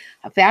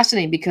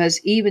 Fascinating, because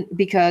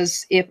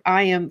if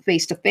I am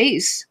face to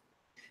face,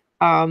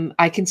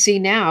 I can see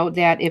now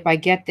that if I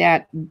get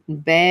that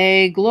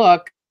vague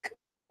look,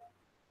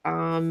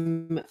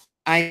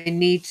 I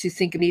need to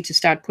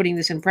start putting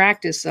this in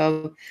practice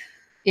of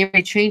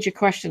change your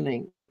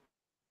questioning.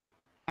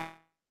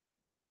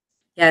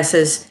 Yes,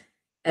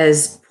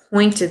 as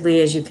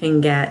pointedly as you can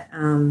get.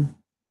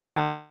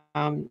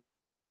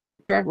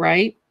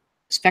 Right?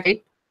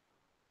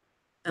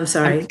 I'm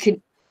sorry.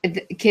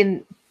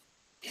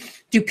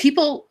 Do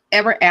people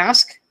ever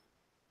ask,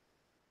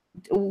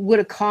 would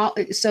a call,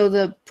 so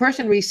the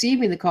person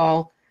receiving the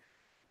call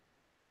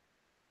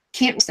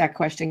can't ask that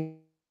question.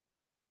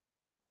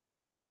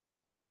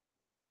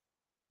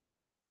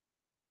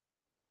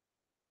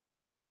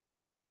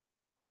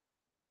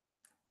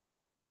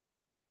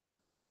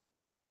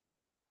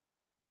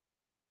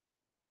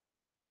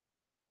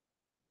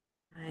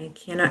 I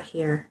cannot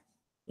hear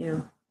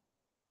you.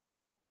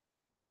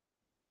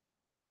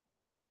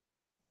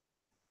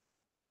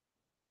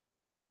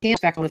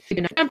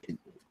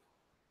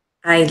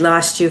 I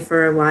lost you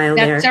for a while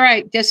there. That's all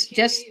right. Just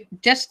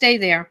stay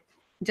there.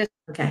 Just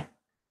okay.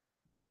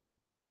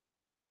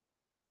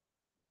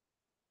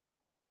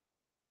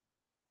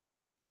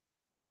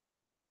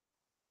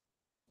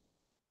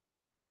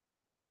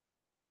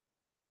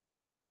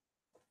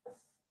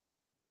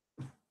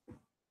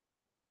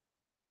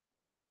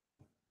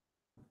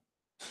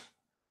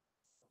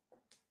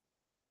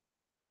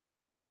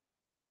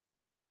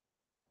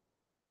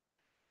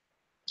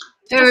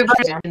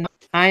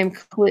 I'm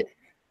clear.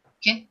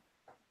 Okay.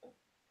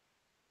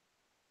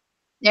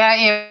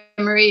 Yeah,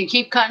 Anne-Marie, you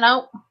keep cutting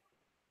out.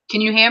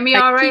 Can you hear me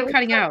all right? I keep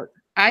cutting out.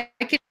 I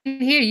can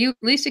hear you.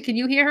 Lisa, can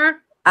you hear her?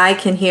 I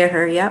can hear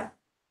her, yep.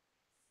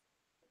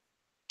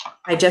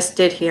 I just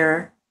did hear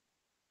her.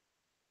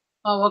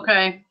 Oh,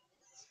 okay.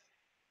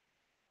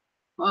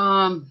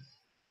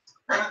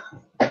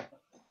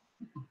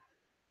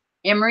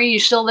 Anne-Marie, you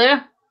still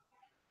there?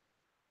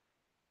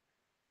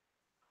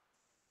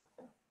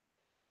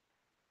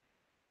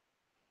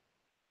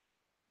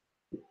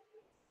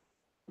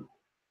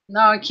 No,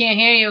 I can't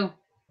hear you.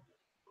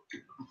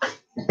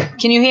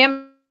 Can you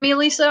hear me,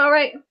 Lisa, all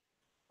right?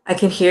 I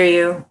can hear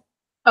you.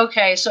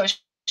 Okay, so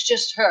it's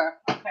just her.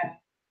 Okay.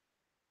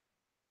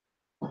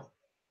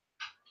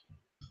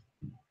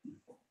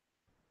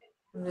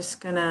 I'm just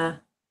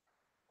gonna.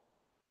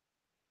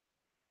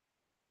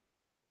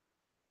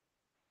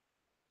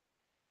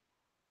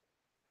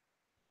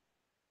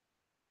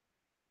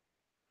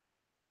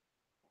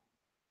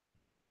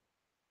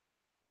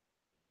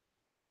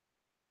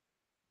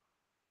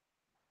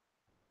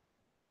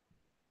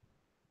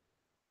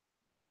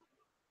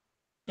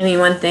 I mean,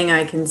 one thing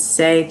I can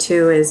say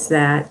too is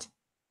that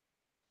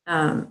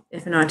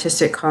if an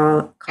autistic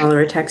caller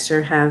or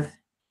texter have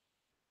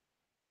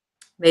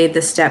made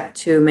the step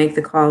to make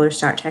the call or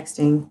start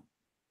texting,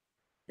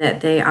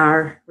 that they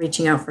are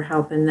reaching out for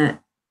help, and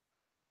that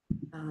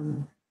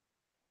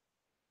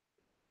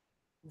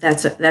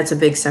that's a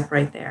big step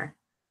right there.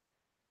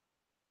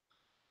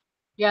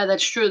 Yeah,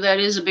 that's true.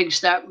 That is a big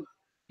step.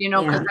 You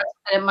know, because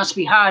it must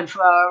be hard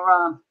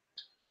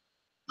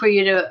for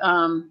you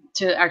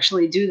to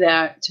actually do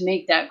that, to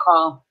make that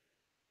call.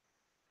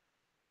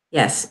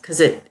 Yes, because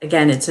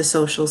it's a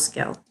social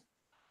skill.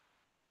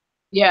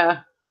 Yeah,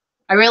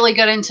 I really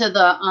got into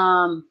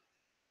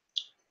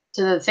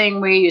the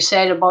thing where you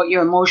said about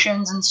your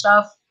emotions and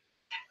stuff,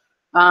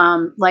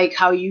 like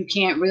how you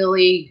can't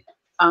really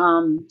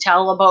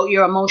tell about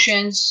your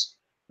emotions,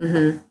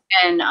 and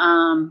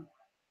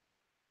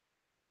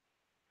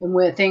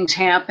where things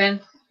happen.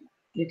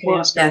 You can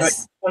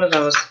ask one of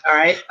those. All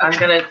right, I'm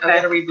gonna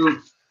reboot.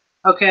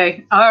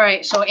 Okay, all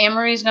right. So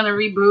Anne-Marie's gonna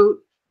reboot.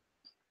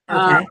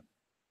 Okay.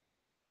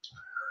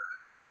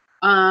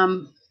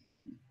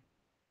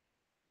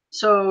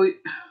 So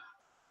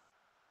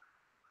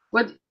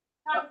what?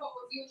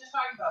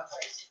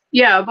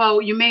 Yeah, about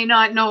you may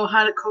not know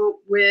how to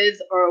cope with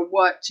or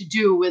what to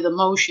do with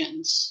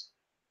emotions.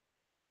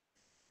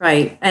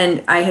 Right,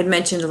 and I had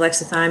mentioned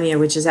alexithymia,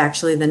 which is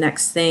actually the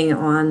next thing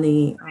on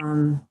the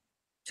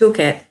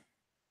toolkit,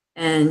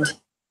 and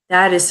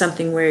that is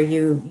something where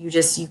you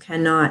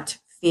cannot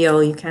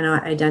feel, you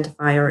cannot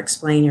identify or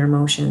explain your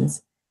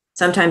emotions.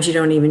 Sometimes you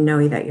don't even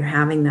know that you're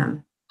having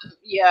them.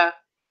 Yeah.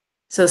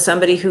 So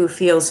somebody who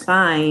feels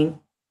fine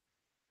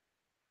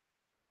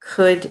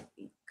could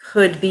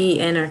be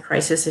in a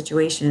crisis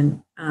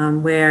situation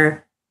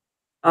where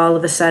all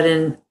of a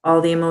sudden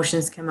all the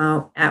emotions come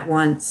out at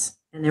once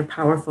and they're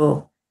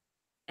powerful,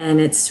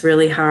 and it's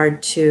really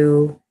hard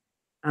to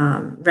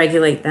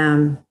regulate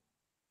them,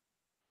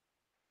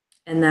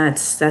 and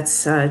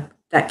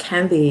that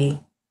can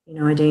be,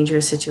 a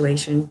dangerous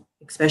situation,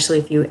 especially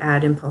if you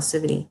add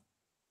impulsivity,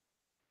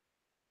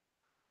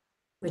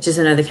 which is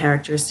another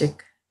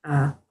characteristic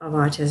of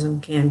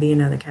autism, can be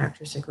another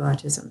characteristic of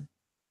autism.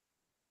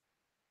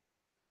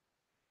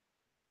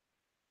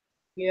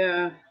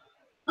 Yeah.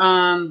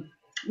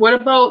 What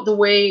about the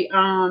way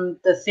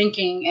the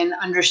thinking and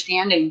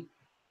understanding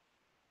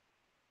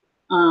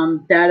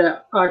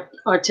that an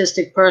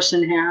autistic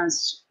person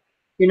has?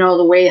 You know,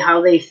 the way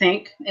how they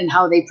think and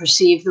how they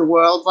perceive the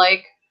world,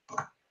 like?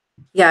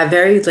 Yeah,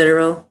 very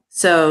literal.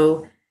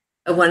 So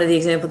one of the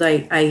examples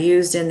I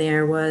used in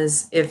there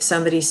was if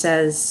somebody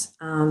says,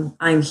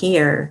 I'm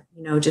here,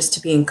 just to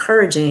be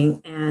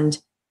encouraging, and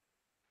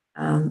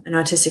an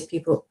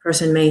autistic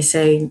person may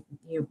say,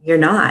 you're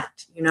not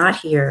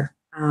here,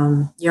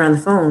 you're on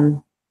the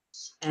phone.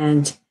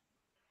 And,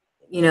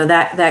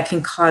 that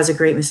can cause a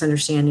great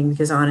misunderstanding,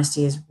 because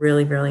honesty is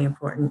really, really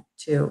important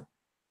to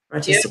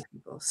autistic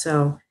people.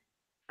 So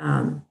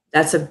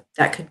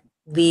that could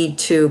lead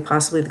to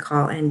possibly the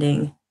call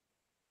ending.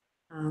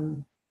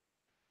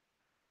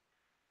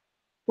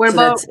 What so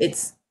about?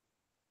 it's.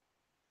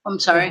 I'm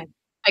sorry.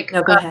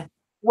 No, go ahead.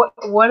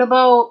 What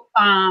about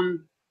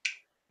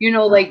you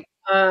know, like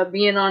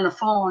being on the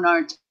phone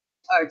or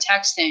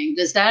texting?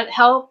 Does that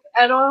help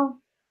at all?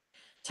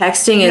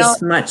 Texting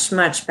is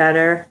much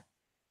better.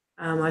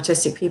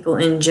 Autistic people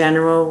in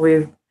general,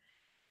 we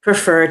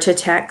prefer to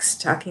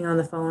text. Talking on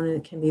the phone,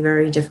 it can be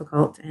very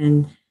difficult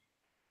and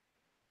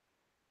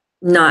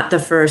not the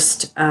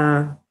first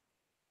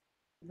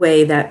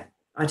way that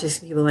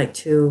autistic people like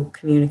to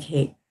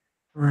communicate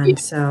on. Yeah.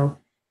 So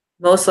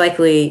most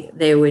likely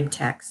they would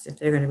text if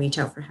they're going to reach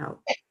out for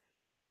help.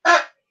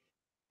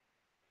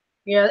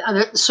 Yeah,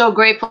 I'm so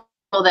grateful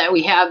that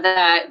we have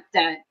that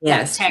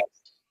Yes.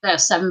 text, that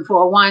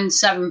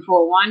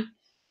 741-741.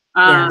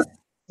 Yes.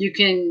 You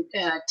can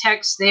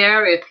text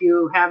there if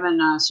you're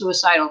having a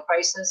suicidal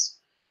crisis.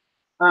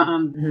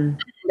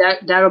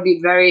 That'll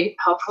be very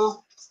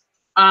helpful.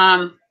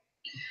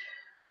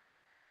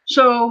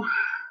 So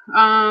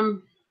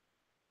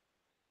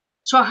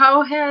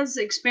how has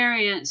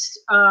experienced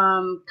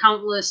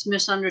countless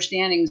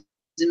misunderstandings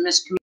and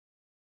miscommunications